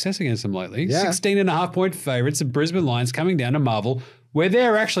 Bit of success against them lately. Yeah. 16.5 point favourites, the Brisbane Lions coming down to Marvel, where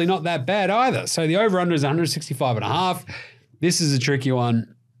they're actually not that bad either. So the over-under is 165.5. This is a tricky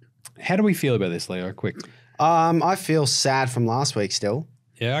one. How do we feel about this, Leo? Quick. I feel sad from last week still.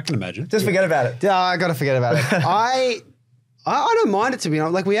 Yeah, I can imagine. Just forget about it. Yeah, I got to forget about it. I don't mind it, to be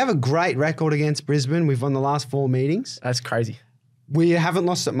honest. Like, we have a great record against Brisbane. We've won the last 4 meetings. That's crazy. We haven't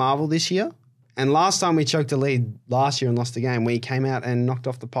lost at Marvel this year. And last time we choked a lead last year and lost the game, we came out and knocked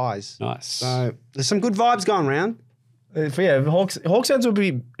off the Pies. Nice. So there's some good vibes going around. Hawks fans will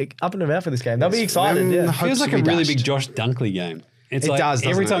be up and about for this game. They'll be excited. them Yeah. hopes Feels like to a be really dashed. big Josh Dunkley game. It's It like does,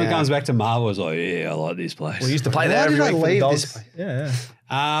 every doesn't time it? it comes back to Marvel, it's like, yeah, I like this place. We used to play Why there every did I week for the leave Dogs. this place?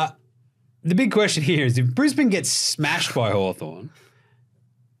 Yeah. The big question here is if Brisbane gets smashed by Hawthorn,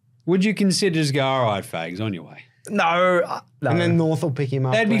 would you consider just go, all right, Fags, on your way? No. And then North will pick him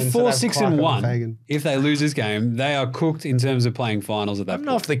up. They'd be when, 4-6-1 if they lose this game. They are cooked in terms of playing finals at I that don't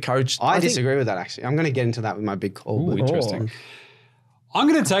know point. if the coach. I think- disagree with that, actually. I'm going to get into that with my big call. Ooh, but- interesting. I'm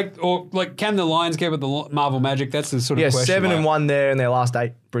going to take, can the Lions keep with the Marvel Magic? That's the sort of Yeah, question. 7-1 there in their last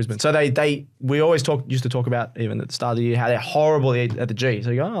 8, Brisbane. So we always used to talk about, even at the start of the year, how they're horrible at the G.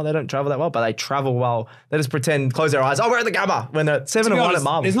 So you go, they don't travel that well, but they travel well. They just pretend, close their eyes, we're at the Gabba, when they're 7-1 at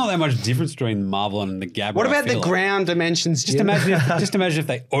Marvel. There's not that much difference between Marvel and the Gabba. What I about feel the like. ground dimensions, Just Jim? imagine if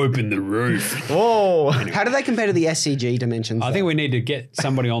they open the roof. Whoa. How do they compare to the SCG dimensions? I think we need to get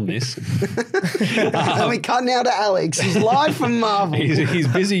somebody on this. Are we cut now to Alex? He's live from Marvel. He's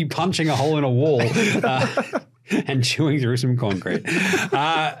busy punching a hole in a wall and chewing through some concrete.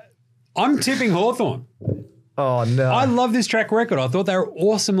 I'm tipping Hawthorn. Oh, no. I love this track record. I thought they were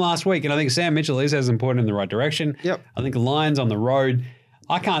awesome last week, and I think Sam Mitchell has them pointed in the right direction. Yep. I think Lions on the road.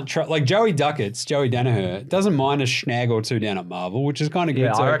 I can't trust, like Joey Danaher, doesn't mind a snag or two down at Marvel, which is kind of good.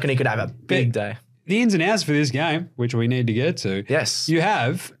 Yeah, So, I reckon he could have a big day. the ins and outs for this game, which we need to get to. Yes. You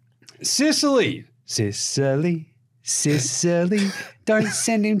have Sicily. Don't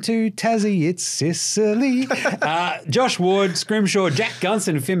send him to Tassie, it's Sicily. Josh Ward, Scrimshaw, Jack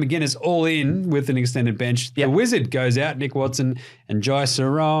Gunston and Finn McGuinness all in with an extended bench. Yep. The Wizard goes out, Nick Watson and Jai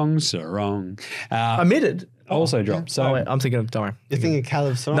Sarong. Omitted. Also dropped. So Oh, wait, I'm thinking of, don't worry. You're thinking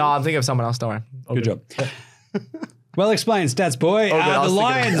Caleb Song? No, I'm thinking of someone else, don't worry. All good job. Well explained, Stats Boy. Oh, good. I The was thinking of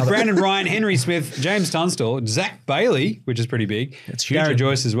Lions, another- Brandon Ryan, Henry Smith, James Tunstall, Zach Bailey, which is pretty big. It's huge. Garrett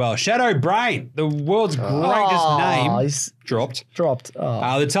Joyce as well. Shadow Brain, the world's greatest name, he's dropped. dropped.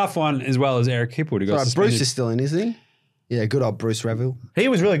 Oh. The tough one as well as Eric Hipwood, who got Right, suspended. Bruce is still in, isn't he? Yeah, good old Bruce Revill. He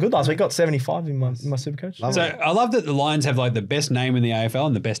was really good last week. Got 75 in my SuperCoach. So I love that the Lions have like the best name in the AFL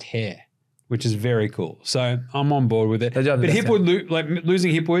and the best hair, which is very cool. So I'm on board with it. They do have But the best Hipwood,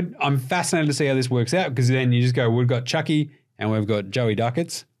 losing Hipwood, I'm fascinated to see how this works out because then you just go, we've got Chucky and we've got Joey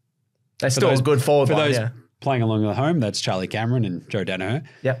Duckets. They're still those- a good forward For line, those yeah. playing along at home, that's Charlie Cameron and Joe Danaher.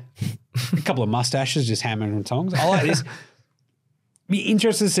 Yep. A couple of mustaches just hammering on tongs. I like this. Be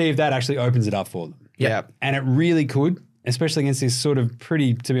interested to see if that actually opens it up for them. Yeah. And it really could, especially against this sort of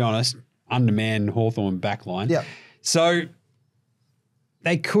pretty, to be honest, undermanned Hawthorn backline. Yeah. So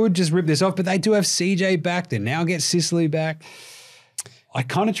they could just rip this off, but they do have CJ back. They now get Sicily back. I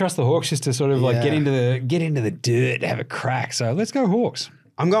kind of trust the Hawks just to sort of like get into the dirt, have a crack. So let's go Hawks.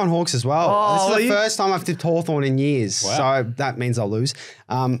 I'm going Hawks as well. Oh, this is the you- first time I've tipped Hawthorn in years, Wow. so that means I'll lose.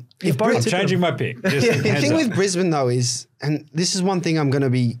 both I'm tipped changing my pick. Just The heads thing up. with Brisbane, though, is, and this is one thing I'm not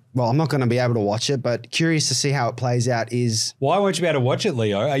going to be able to watch it, but curious to see how it plays out is Why won't you be able to watch it,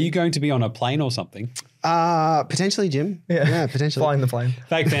 Leo? Are you going to be on a plane or something? potentially, Jim. Yeah, potentially. Flying the plane.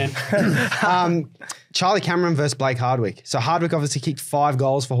 Fake fan. Charlie Cameron versus Blake Hardwick. So Hardwick obviously kicked 5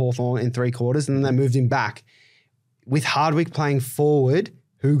 goals for Hawthorn in 3 quarters, and then they moved him back. With Hardwick playing forward,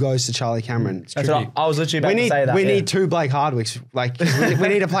 who goes to Charlie Cameron? That's what I was literally about to say that. We yeah. need 2 Blake Hardwicks. Like we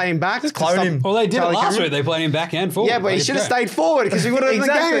need to play him back. Just clone him. Well, they did Charlie it last Cameron? week. They played him back and forward. Yeah, but he Like, should have it's great. stayed forward because he would have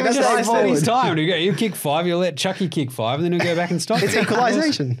Exactly, the game. that's Just what I stayed said. His forward. time. You kick 5, you let Chucky kick 5, and then he'll go back and stop. It's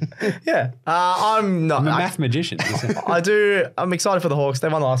equalisation. Yeah. I'm not. I'm a math magician. I'm excited for the Hawks. They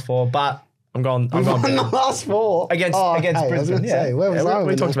won the last 4, but I'm going. Won the last 4 Against okay, I was Brisbane. gonna Yeah. say, where was I?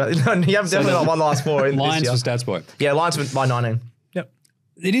 we talked about it. You have definitely not won the last 4 in Lions this for year. Stats Boy. Yeah, Lions by 19. Yep.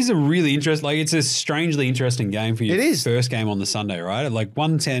 It is a really interesting, like it's a strangely interesting game for your It is. first game on the Sunday, right? Like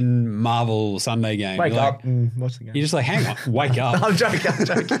 1:10 Marvel Sunday game. Wake You're up like, and watch the game. You're just like, hang on, wake up. I'm joking.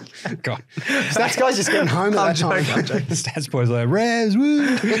 God. That guy's just getting home at that time. The Stats Boy's like, Revs, woo.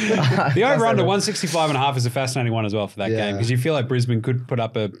 The over-under 165.5 is a fascinating one as well for that Yeah. game because you feel like Brisbane could put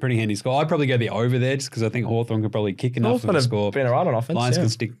up a pretty handy score. I'd probably go the over there just because I think Hawthorn could probably kick enough of a score. Been alright on offense. Lions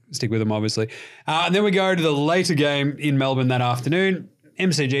yeah. can stick with them, obviously. And then we go to the later game in Melbourne that afternoon.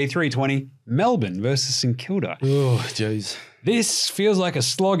 MCG 3:20, Melbourne versus St Kilda. Oh, jeez. This feels like a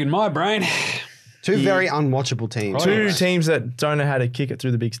slog in my brain. 2 very unwatchable teams. Right. 2 teams that don't know how to kick it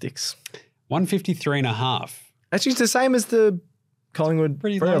through the big sticks. 153.5. Actually, it's the same as the Collingwood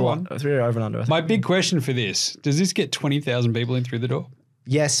Pretty low one. 3 over and under. I think. My big question for this, does this get 20,000 people in through the door?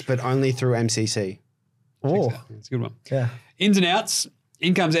 Yes, but only through MCC. Oh, It's a good one. yeah. Ins and outs.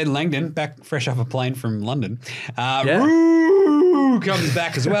 In comes Ed Langdon, back fresh off a plane from London. Yeah. Roo comes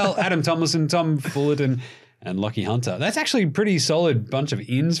back as well. Adam Tomlinson, Tom Fullerton, and Lockie Hunter. That's actually a pretty solid bunch of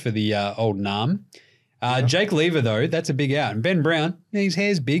ins for the old Nam. Jake Lever, though, that's a big out. And Ben Brown, his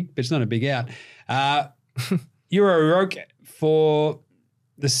hair's big, but it's not a big out. Euro Roke for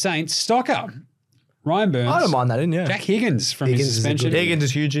the Saints, stocker. Ryan Burns. I don't mind that in, yeah. Jack Higgins from his suspension. Higgins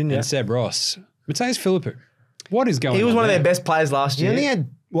is huge in, yeah. And Seb Ross. Mateus Philippou. What is going on? He was one of there? their best players last He year. only had,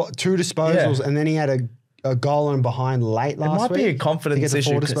 2 disposals, and then he had a goal and behind late last week. It might be a confidence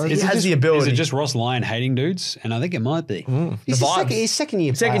issue. He Is it has just- the ability. Is it just Ross Lyon hating dudes? And I think it might be. He's The second, vibes. he's second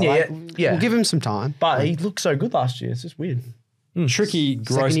year. Second player, year, like, yeah. We'll give him some time. But he looked so good last year. It's just weird. Tricky,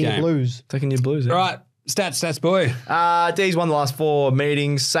 gross Second year game. Blues. Second year Blues. Yeah. All right. Stats, boy. D's won the last 4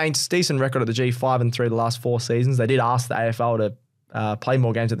 meetings. Saints, decent record at the G, 5-3 the last 4 seasons. They did ask the AFL to play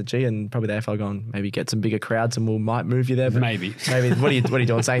more games at the G, and probably the AFL going, maybe get some bigger crowds and we might move you there. But Maybe. what are you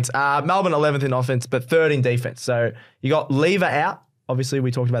doing, Saints? Melbourne 11th in offense, but 3rd in defense. So you got Lever out. Obviously,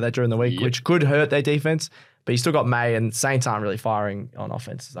 we talked about that during the week, which could hurt their defense. But you still got May, and Saints aren't really firing on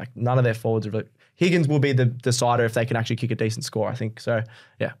offense. It's like none of their forwards are really. Higgins will be the decider if they can actually kick a decent score, I think. So,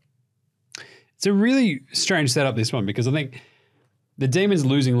 yeah. It's a really strange setup, this one, because I think the Demons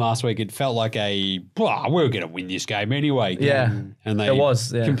losing last week, it felt like we're going to win this game anyway. Yeah. And they It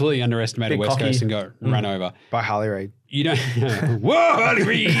was, yeah. completely underestimated Bit West cocky. Coast and got run over. By Harley Reid. You don't. Whoa, Harley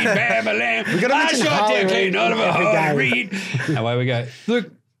Reid, bam, lamb. We gotta I mention shot Harley down clean Reid out of a every Harley game. Reid. Away we go.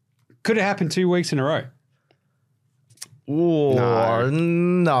 Look, could it happen 2 weeks in a row? Ooh,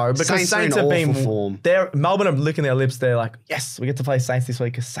 no, because Saints are in Saints have been awful form. Melbourne are licking their lips. They're like, yes, we get to play Saints this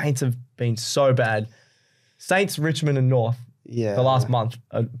week because Saints have been so bad. Saints, Richmond, and North Yeah. the last month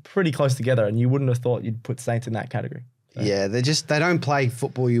are pretty close together, and you wouldn't have thought you'd put Saints in that category. Yeah, they don't play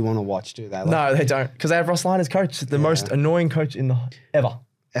football you want to watch, do they? Like, No, they don't, because they have Ross Lyon as coach, the most annoying coach in the ever.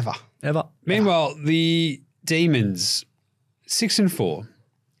 Ever. Meanwhile, the Demons, 6-4,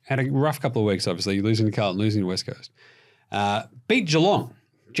 had a rough couple of weeks, obviously, losing to Carlton, losing to West Coast. Beat Geelong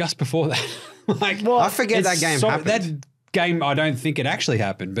just before that. I forget that game happened. That game, I don't think it actually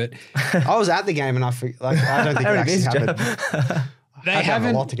happened, but I was at the game and I don't think it actually happened. they I have a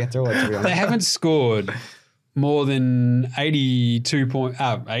haven't lot to get through it, to be honest. they haven't scored more than 80 points,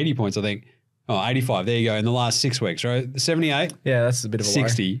 I think. Oh, 85. There you go. In the last 6 weeks, right? 78, Yeah, that's a bit of a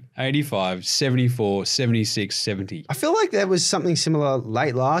 60, 85, 74, 76, 70. I feel like there was something similar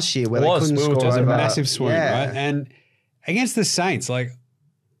late last year where It they was. couldn't We were score. It was a over. massive swing, Yeah. right? And against the Saints,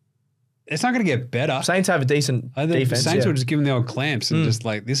 it's not going to get better. Saints have a decent The defense. Saints yeah. will just give them the old clamps and just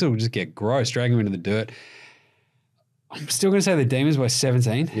this will just get gross, drag them into the dirt. I'm still going to say the Demons by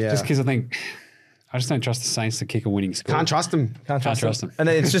 17, Yeah. just because I just don't trust the Saints to kick a winning score. Can't trust them. Can't trust them. And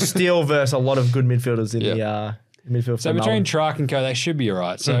then it's just Steele versus a lot of good midfielders in the midfield. So for between Melbourne. Track and Co, they should be all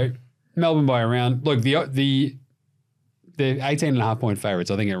right. So Melbourne by around. Look, the 18.5 point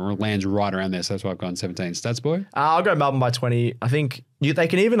favourites. I think it lands right around there. So that's why I've gone 17. Stats, boy. I'll go Melbourne by 20. I think they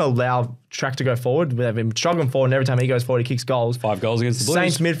can even allow Track to go forward. They've been struggling forward, and every time he goes forward, he kicks goals. 5 goals against the Blues.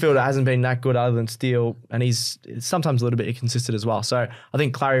 Saints midfielder hasn't been that good other than Steele, and he's sometimes a little bit inconsistent as well. So I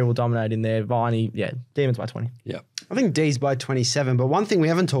think Clary will dominate in there. Viney, Demons by 20. Yeah. I think D's by 27. But one thing we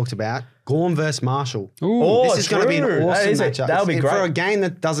haven't talked about, Gorm versus Marshall. Ooh. This is going to be an true. awesome That is matchup. that'll be For a great. game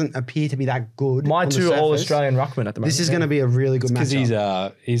that doesn't appear to be that good. My on the 2 surface, All-Australian ruckman at the moment. This is going to be a really good Because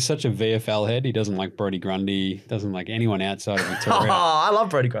matchup. he's such a VFL head. He doesn't like Brody Grundy. Doesn't like anyone outside of Oh, Victoria. I love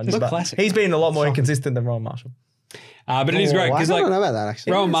Brody Grundy. but classic. He's been a lot more inconsistent than Rowan Marshall. But it is great I because don't know about that,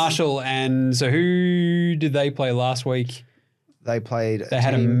 actually. Rowan Marshall and so who did they play last week? They played. They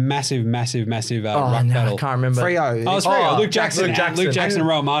had a massive ruck I battle. can't remember. Freo. Oh, it's Freo. Oh, Luke Jackson. Luke Jackson and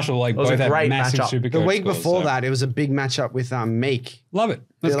Rowan Marshall was both a had great massive matchup. Supercoach The week scores, before so- that, it was a big matchup with Meek. Love it.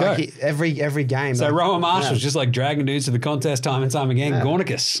 Let's They're go. like every game. So Rowan Marshall's just like dragging dudes to the contest time and time again.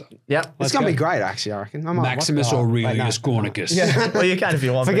 Gornicus. Yep. It's going to be great, actually, I reckon. I might watch Maximus that. Aurelius Gornicus. Yeah, well, you can if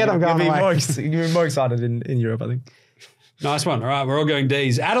you want. Forget but I'm going you'll be away. you'll be more excited in Europe, I think. Nice one. All right, we're all going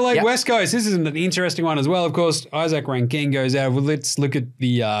D's. Adelaide Yep. West Coast. This is an interesting one as well. Of course, Isaac Rankin goes out. Well, let's look at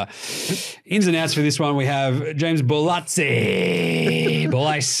the ins and outs for this one. We have Jaymz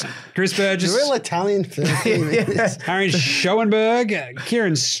Bullisse, Chris Burgess, The real Italian film. Aaron Schoenberg,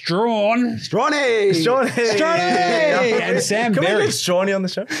 Kieran Strawn, Strawny! and Sam Can we Berry. get Strawny on the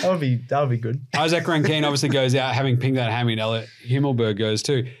show? That would be good. Isaac Rankin obviously goes out, having pinged that hammy, and Elliot Himmelberg goes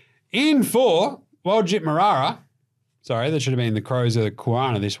too. In for Waljit Marara. Sorry, that should have been the Crows of the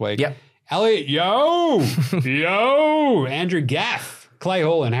Kuana this week. Yep. Elliot, Andrew Gaff, Clay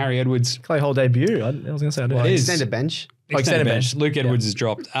Hall, and Harry Edwards. Clay Hall debut. I was going to say I did. Well, it is. Extended bench. Extended extended bench. bench. Luke Edwards has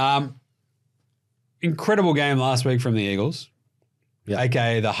dropped. Incredible game last week from the Eagles,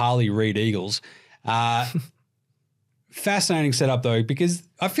 aka the Harley Reid Eagles. Fascinating setup though, because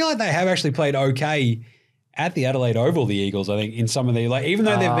I feel like they have actually played okay at the Adelaide Oval. The Eagles, I think, in some of the even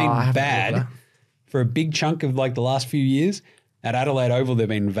though they've I been haven't looked at bad that. for a big chunk of like the last few years, At Adelaide Oval, they've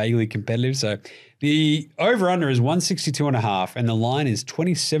been vaguely competitive. So the over-under is 162.5 and the line is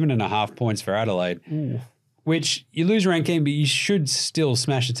 27.5 points for Adelaide, which you lose ranking, but you should still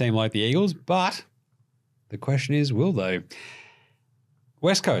smash a team like the Eagles. But the question is, will they?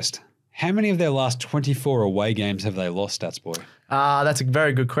 West Coast, how many of their last 24 away games have they lost, Stats Boy? That's a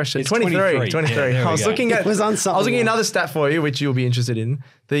very good question. It's 23. Yeah, I was looking at another stat for you, which you'll be interested in.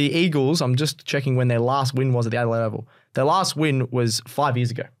 The Eagles, I'm just checking when their last win was at the Adelaide Oval. Their last win was 5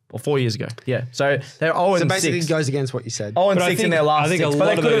 years ago or 4 years ago. Yeah. So they're 0 and 6. So basically goes against what you said. 0 and 6 in their last 6. I think a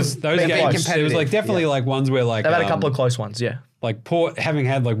lot of those games, it was like definitely like ones where like... They've had a couple of close ones, yeah. Like Port, having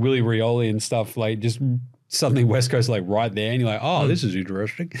had like Willie Rioli and stuff, like just... Suddenly West Coast like right there and you're like, oh, this is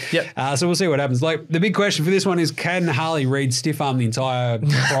interesting. Yep. So we'll see what happens. Like the big question for this one is, can Harley Reid stiff arm the entire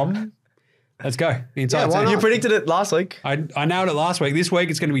prom? Let's go. The entire team. You predicted it last week. I nailed it last week. This week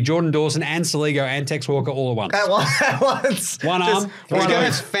it's going to be Jordan Dawson and Saligo and Tex Walker all at once. At once. One arm. He's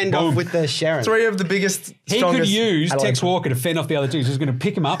going to fend off with the Sharon. 3 of the biggest, He strongest... could use Adelaide. Tex Walker to fend off the other two. He's just going to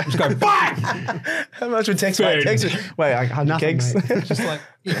pick him up, just go bang! How much would Tex weigh? Wait, 100 kegs? Just like,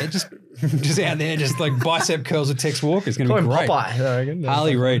 yeah, just out there, just like bicep curls with Tex Walker. It's going to be great. Popeye, I reckon.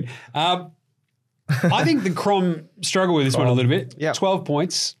 Harley Reid. I think the Crom struggle with this one a little bit. Yeah. 12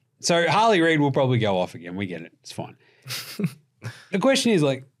 points. So Harley Reid will probably go off again. We get it. It's fine. The question is,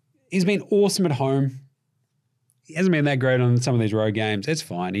 like, he's been awesome at home. He hasn't been that great on some of these road games. It's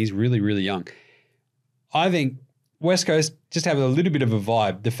fine. He's really, really young. I think West Coast just have a little bit of a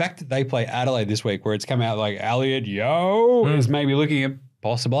vibe. The fact that they play Adelaide this week where it's come out like Elliot, is maybe looking at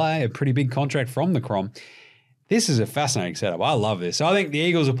possibly a pretty big contract from the Crom. This is a fascinating setup. I love this. So I think the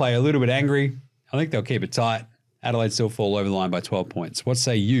Eagles will play a little bit angry. I think they'll keep it tight. Adelaide still fall over the line by 12 points. What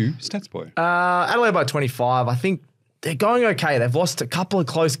say you, Stats Boy? Adelaide by 25. I think they're going okay. They've lost a couple of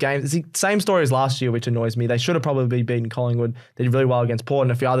close games. It's the same story as last year, which annoys me. They should have probably beaten Collingwood. They did really well against Port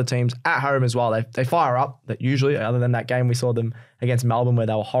and a few other teams at home as well. They fire up, that usually, other than that game we saw them against Melbourne where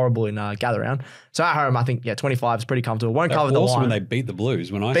they were horrible in gather round. So at home, I think, 25 is pretty comfortable. Won't cover the line. Also when they beat the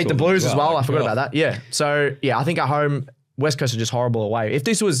Blues. When I beat saw the Blues as well. Like, I forgot about that. Yeah. So, I think at home, West Coast are just horrible away. If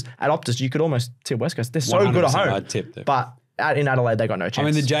this was at Optus, you could almost tip West Coast. They're so good at home. I'd tip them. But in Adelaide, they got no chance. I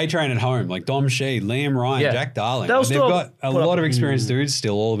mean, the J Train at home, like Dom Sheed, Liam Ryan, Jack Darling. They've got a lot of experienced dudes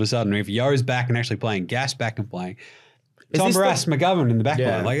still all of a sudden. If Yo's back and actually playing, Gas back and playing. Tom Barras, McGovern in the back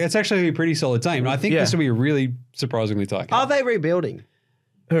line. Like, it's actually a pretty solid team. And I think this will be a really surprisingly tight game. Are they rebuilding?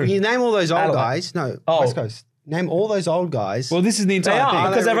 Who? You name all those old Adelaide. guys. No, West Coast. Name all those old guys. Well, this is the entire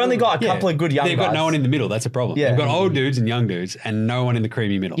thing. Because they've only got a couple of good young guys. They've got no one in the middle. That's a problem. Yeah. They've got old dudes and young dudes and no one in the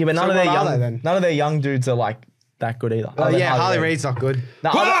creamy middle. Yeah, but none of their young dudes are like that good either. Oh, yeah, Harley Reid's not good.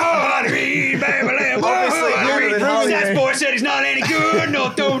 Whoa, Harley Reid, baby, Obviously, that boy said he's not any good.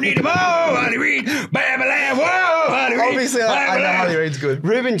 No, don't need him. Oh, Harley Reid, baby, whoa, Harley Reid. Obviously, I know Harley Reid's good.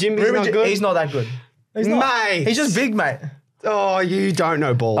 Ruben Jimby's not good. He's not that good. He's not. Mate. He's just big, mate. Oh, you don't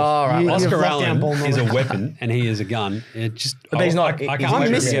know ball. All right. Oscar Allen is a weapon and he is a gun. It just, but he's not. I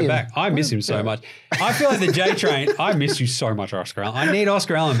can't wait to get back. I miss him so much. I feel like the J Train. I miss you so much, Oscar Allen. I need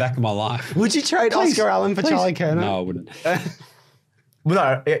Oscar Allen back in my life. Would you trade Oscar Allen for Charlie Curnow? No, I wouldn't.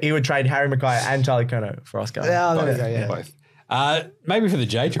 No, he would trade Harry Mackay and Charlie Curnow for Oscar. Yeah, there you go. Yeah. Both. Maybe for the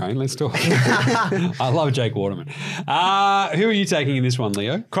J Train. Let's talk. I love Jake Waterman. Who are you taking in this one,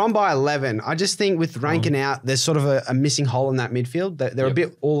 Leo? Crom by 11. I just think with ranking out, there's sort of a missing hole in that midfield. They're a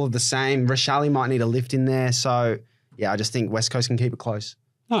bit all of the same. Rashali might need a lift in there. So, I just think West Coast can keep it close.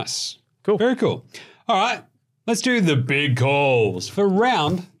 Nice. Cool. Very cool. All right. Let's do the big calls for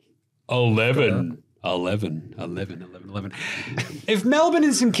round 11. 11. If Melbourne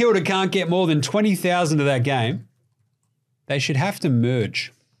and St Kilda can't get more than 20,000 to that game, they should have to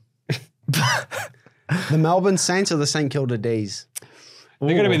merge. The Melbourne Saints or the St Kilda D's? They're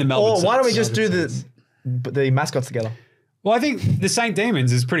going to be the Melbourne Saints. Why don't we just do the mascots together? Well, I think the Saint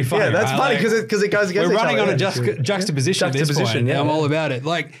Demons is pretty funny. Yeah, that's funny because it goes against we're each running other. on a juxtaposition at this point. Yeah. I'm all about it.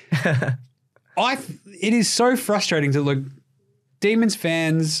 Like, it is so frustrating to look. Demons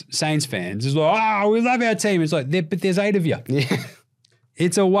fans, Saints fans, is like, we love our team. It's like, but there's 8 of you. Yeah.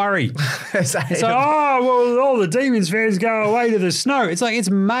 It's a worry. It's like, all the Demons fans go away to the snow. It's like,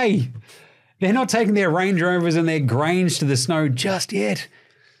 it's May. They're not taking their Range Rovers and their Grange to the snow just yet.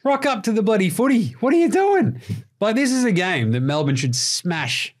 Rock up to the bloody footy. What are you doing? Like, this is a game that Melbourne should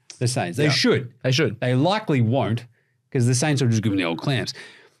smash the Saints. They should. They should. They likely won't because the Saints will just give them the old clamps.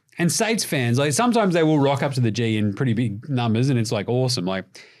 And Saints fans, like, sometimes they will rock up to the G in pretty big numbers and it's like awesome. Like,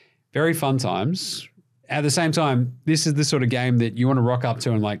 very fun times. At the same time, this is the sort of game that you want to rock up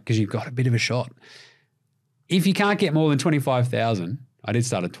to and like, because you've got a bit of a shot. If you can't get more than 25,000, I did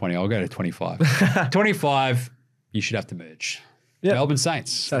start at 20. I'll go to 25. 25, you should have to merge. Yep. Melbourne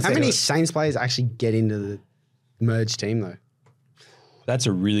Saints. That's How it. many Saints players actually get into the merged team though? That's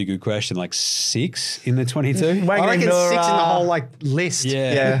a really good question. Like 6 in the 22? I reckon 6 in the whole like list.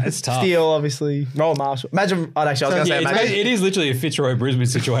 Yeah, it's tough. Steele, obviously. Roll Marshall. Imagine, I was going to say, imagine. It is literally a Fitzroy Brisbane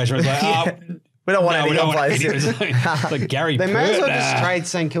situation. Where it's like, We don't want any young players. It's like Gary They may as well Pert. just trade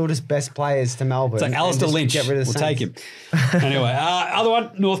St Kilda's best players to Melbourne. It's like and Alistair just Lynch. Get rid of the We'll Saints. take him. Anyway, other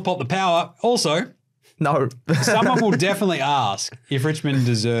one, North Pop the Power. Also, No. someone will definitely ask if Richmond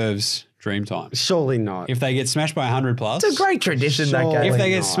deserves Dreamtime. Surely not. If they get smashed by 100 plus. It's a great tradition, that Surely. game. If they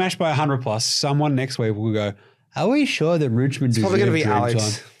get not. smashed by 100 plus, someone next week will go, are we sure that Richmond deserves probably going to be Dreamtime?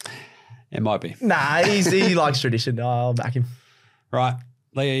 Alex. It might be. Nah, he likes tradition. I'll back him. Right.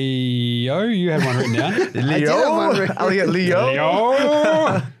 Leo, you had one written down. Leo. Elliot Leo.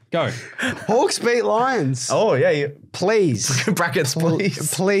 Leo. Go. Hawks beat Lions. Oh, yeah. Please. Brackets,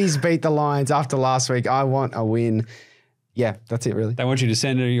 please. Please beat the Lions after last week. I want a win. Yeah, that's it really. They want you to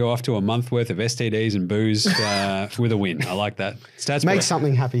send you off to a month worth of STDs and booze with a win. I like that. Stats Make boy.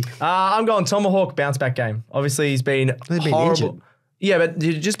 something happy. I'm going Tomahawk bounce back game. Obviously, he's been They've been horrible. injured. Yeah, but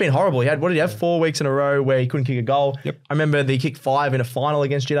he's just been horrible. What did he have? 4 weeks in a row where he couldn't kick a goal. Yep. I remember he kicked 5 in a final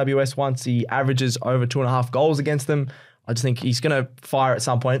against GWS once. He averages over 2.5 goals against them. I just think he's going to fire at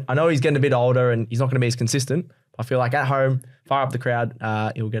some point. I know he's getting a bit older and he's not going to be as consistent. I feel like at home, fire up the crowd,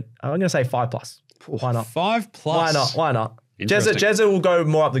 he'll get, I'm going to say 5+. Why not? 5 plus. Why not? Interesting. Jezza will go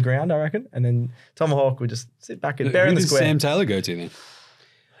more up the ground, I reckon. And then Tomahawk will just sit back and bear in Who the did square. Sam Taylor go to then?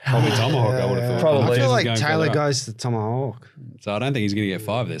 Probably Tomahawk, I would have thought. Probably. I Jezza's feel like going Taylor further up. goes to Tomahawk. So I don't think he's going to get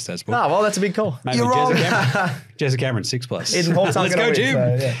 5 there, stats boy. No, well, that's a big call. Maybe You're wrong. Jezza Cameron 6 plus. Eden Hawks aren't Let's go, gonna Jim.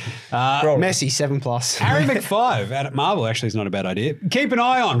 win, so, yeah. Roll. Messi 7+. Harry McFive out at Marvel actually is not a bad idea. Keep an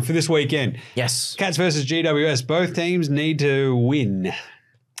eye on for this weekend. Yes. Cats versus GWS. Both teams need to win.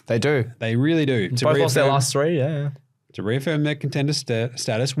 They do. They really do. Both lost their last 3, yeah. To reaffirm their contender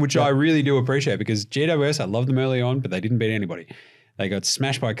status, which I really do appreciate because GWS, I loved them early on, but they didn't beat anybody. They got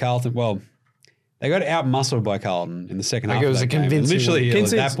smashed by Carlton. Well, they got out-muscled by Carlton in the second half it of was that a game. And convincing literally, win. at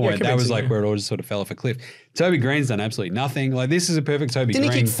that point, that was convincing, like where it all just sort of fell off a cliff. Toby Green's done absolutely nothing. Like, this is a perfect Toby Didn't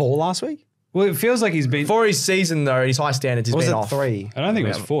Green. he kick 4 last week? Well, it feels like he's been... For his season, though, his high standards, he's Or was been it off. 3? I don't think it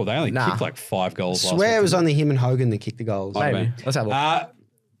was 4. They only kicked like 5 goals last week. Swear it was only him and Hogan that kicked the goals. Might have Maybe. been. Let's have a look.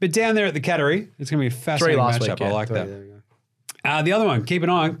 But down there at the Cattery, it's going to be a fascinating 3 last matchup. week, yeah. I like 3, that. there we go. The other one, keep an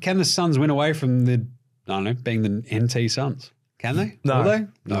eye on. Can the Suns win away from the, I don't know, being the NT Suns? Can they? No. Will they?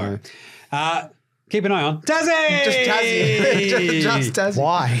 No. Keep an eye on Tassie. Just Tassie. Just Tassie.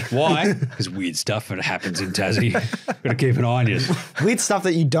 Why? Why? Because weird stuff that happens in Tassie. Got to keep an eye on you. Weird stuff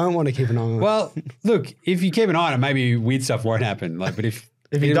that you don't want to keep an eye on. Well, look, if you keep an eye on it, maybe weird stuff won't happen. Like, but if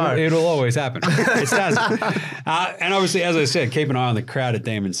you don't. it'll always happen. It's Tassie. And obviously, as I said, keep an eye on the crowd at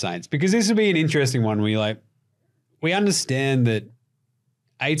Demon Saints because this will be an interesting one. We understand that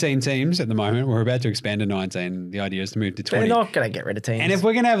 18 teams at the moment. We're about to expand to 19. The idea is to move to 20. They're not going to get rid of teams. And if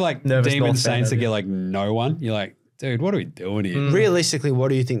we're going to have like Nervous Demon North Saints fan that over get like no one, you're like, dude, what are we doing here? Realistically, what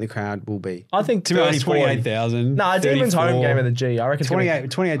do you think the crowd will be? I think To be honest, 30, 40. 28,000. Nah, Demon's home 34. game of the G. I reckon it's gonna be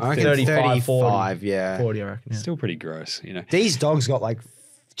 28, I reckon 35, 35, yeah. 40, I reckon. Yeah. Still pretty gross, you know. These dogs got like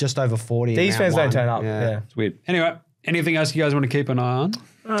just over 40. in These round fans don't one. turn up. Yeah. It's weird. Anyway, anything else you guys want to keep an eye on?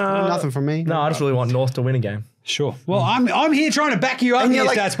 Nothing from me. No, I just really want North to win a game. Sure. Well, I'm here trying to back you up And here,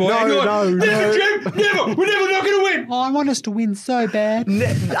 you're like, stats boy. no, And you're no, like, no. never, Jim, never. We're never not going to win. I want us to win so bad.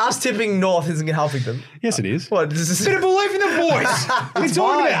 Us tipping North isn't helping them. Yes, it is. What? This is Bit of belief in the boys. What are you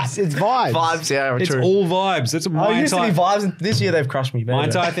talking about? Vibes. It's vibes. vibes. Yeah, It's true. all vibes. That's I my used to be entire, vibes, and this year they've crushed me. my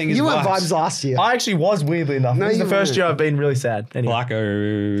entire thing is You were vibes. vibes last year. I actually was weirdly enough. No, This is the you first weren't. year I've been really sad. Anyway.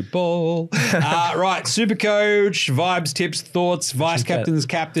 Blacko ball. Right, SuperCoach, vibes, tips, thoughts, vice captains,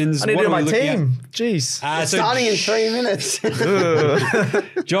 captains. I need to What do are my we looking at? team. Jeez. So Starting in 3 minutes.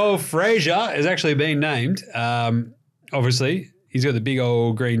 Joel Frazier has actually been named. Obviously, he's got the big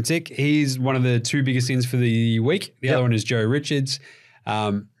old green tick. He's one of the 2 biggest ins for the week. The other one is Joe Richards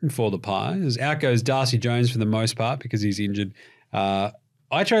for the Pies. Out goes Darcy Jones for the most part because he's injured.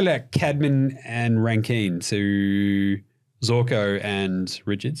 I traded out Cadman and Rankine to Zorko and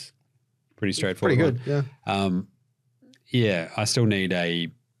Richards. Pretty straightforward. Pretty good, one. Yeah, I still need a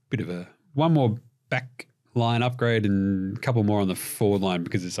bit of one more back line upgrade and a couple more on the forward line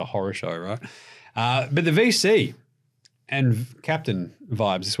because it's a horror show, right? But the VC and captain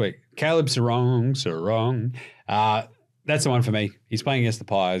vibes this week. Caleb Sarong. That's the one for me. He's playing against the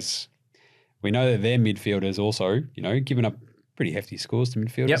Pies. We know that their midfielders also, giving up pretty hefty scores to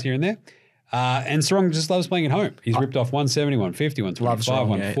midfielders here and there. And Sarong just loves playing at home. He's ripped off 170, 150, 125, Sarong,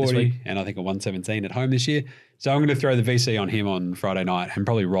 140, and I think a 117 at home this year. So I'm going to throw the VC on him on Friday night and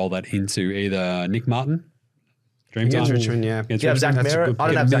probably roll that into either Nick Martin Dreamtime. Against Richmond, yeah. Do you have Zach Merritt? I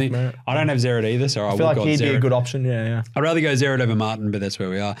don't have Zach Merritt. I don't have Zerrett either, so I feel like would he'd go be a Zerrett. good option. Yeah. I'd rather go Zerrett over Martin, but that's where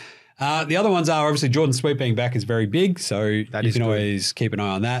we are. The other ones are obviously Jordan Sweet being back is very big, so you can always keep an eye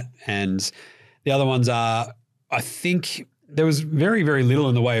on that. And the other ones are, I think there was very, very little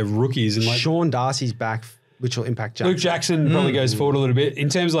in the way of rookies. And like Sean Darcy's back, which will impact Jackson. Luke Jackson probably goes forward a little bit. In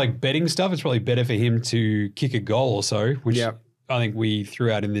terms of like betting stuff, it's probably better for him to kick a goal or so, which I think we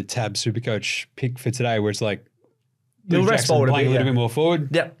threw out in the tab SuperCoach pick for today, where it's like Luke Jackson playing a little bit more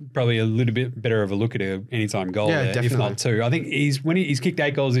forward. Yep. Probably a little bit better of a look at an anytime goal there, definitely. if not 2. I think he's kicked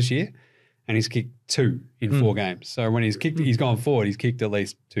 8 goals this year and he's kicked 2 in 4 games. So when he's gone forward, he's kicked at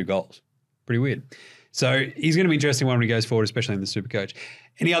least 2 goals. Pretty weird. So he's going to be interesting when he goes forward, especially in the SuperCoach.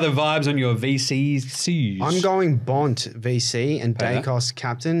 Any other vibes on your VCs? I'm going Bont VC and Dacos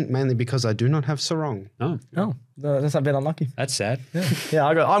captain, mainly because I do not have Sarong. Oh, No, that's a bit unlucky. that's sad. Yeah,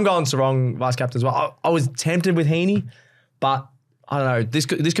 I'm going Sarong vice captain as well. I was tempted with Heaney, but I don't know. This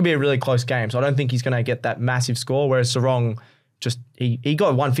could be a really close game, so I don't think he's going to get that massive score. Whereas Sarong, he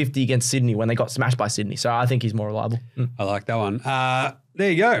got 150 against Sydney when they got smashed by Sydney, so I think he's more reliable. I like that one. There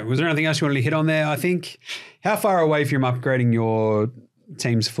you go. Was there anything else you wanted to hit on there? I think how far away from upgrading your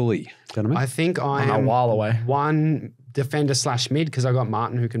teams fully? Gentlemen? I think I'm a while away. 1 defender / mid because I got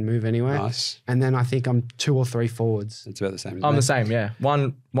Martin who can move anywhere. Nice. And then I think I'm 2 or 3 forwards. It's about the same. I'm the same, yeah.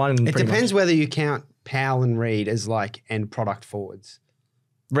 One. It depends whether you count Powell and Reed as like end product forwards.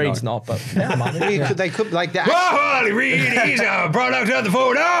 Reed's not, but They could like that. Oh, Holly Reed, he's a product of the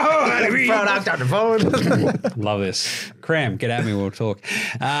forward. Oh, Holly Reed. product on the phone. Love this. Cram, get at me, we'll talk.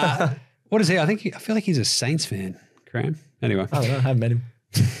 What is he? I feel like he's a Saints fan, Cram. Anyway. I don't know. I haven't met him.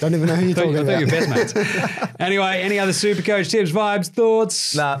 Don't even know who you're talking I thought about. you were best mates. Anyway, any other SuperCoach tips, vibes,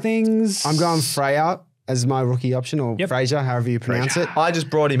 thoughts, things? I'm going Freya as my rookie option, or Fraser, however you pronounce it. I just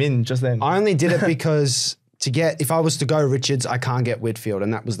brought him in just then. I only did it because if I was to go Richards, I can't get Whitfield,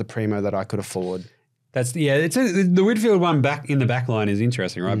 and that was the primo that I could afford. That's the Whitfield one back in the back line is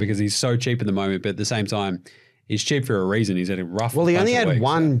interesting, right? Because he's so cheap at the moment, but at the same time, he's cheap for a reason. He's had a rough. Well, he only had weeks,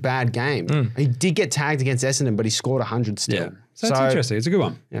 one bad game. He did get tagged against Essendon, but he scored 100 still. Yeah. So that's interesting. It's a good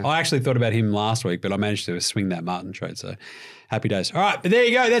one. Yeah. I actually thought about him last week, but I managed to swing that Martin trade. So happy days. All right. But there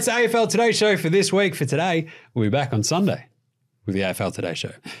you go. That's the AFL Today Show for this week. For today, we'll be back on Sunday with the AFL Today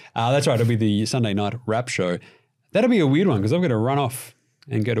Show. That's right. It'll be the Sunday night wrap show. That'll be a weird one because I've got to run off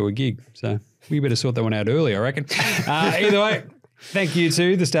and go to a gig. So we better sort that one out early, I reckon. Either way, thank you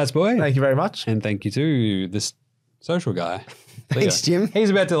to the Stats Boy. Thank you very much. And thank you to this social guy. Thanks, Jim. He's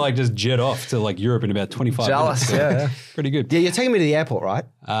about to just jet off to Europe in about 25 Jealous, minutes. yeah. Pretty good. Yeah, you're taking me to the airport, right?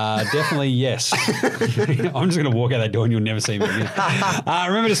 Definitely yes. I'm just going to walk out that door and you'll never see me again.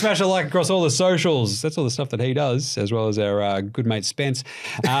 Remember to smash a like across all the socials. That's all the stuff that he does, as well as our good mate Spence.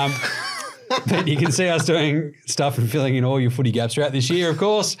 But you can see us doing stuff and filling in all your footy gaps throughout this year, of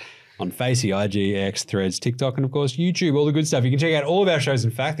course, on Facey, IG, X, Threads, TikTok, and of course YouTube, all the good stuff. You can check out all of our shows,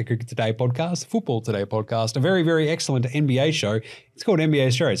 in fact, the Cricket Today podcast, the Football Today podcast, a very, very excellent NBA show. It's called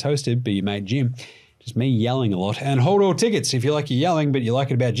NBA Show. It's hosted by your mate Jim. Just me yelling a lot. And hold all tickets if you like your yelling, but you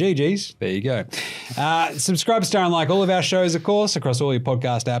like it about GG's. There you go. Subscribe, star, and like all of our shows, of course, across all your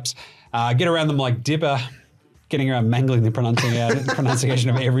podcast apps. Get around them like Dipper, getting around mangling the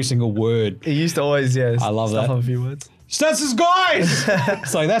pronunciation of every single word. He used to always, I love that. Stuff on a few words. Stats guys!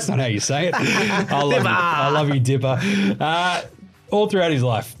 It's like, that's not how you say it. I love you, Dipper. All throughout his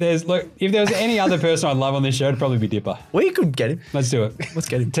life. If there was any other person I'd love on this show, it'd probably be Dipper. We could get him. Let's do it. Let's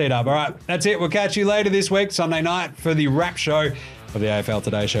get him. Teed up. All right, that's it. We'll catch you later this week, Sunday night, for the wrap show of the AFL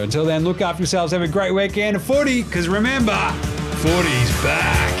Today Show. Until then, look after yourselves. Have a great weekend of footy, because remember, footy's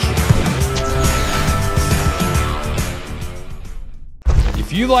back.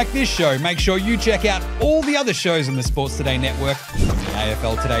 If you like this show, make sure you check out all the other shows on the Sports Today Network, from the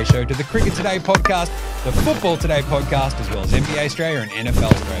AFL Today Show to the Cricket Today podcast, the Football Today podcast, as well as NBA Australia and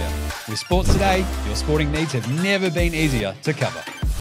NFL Australia. With Sports Today, your sporting needs have never been easier to cover.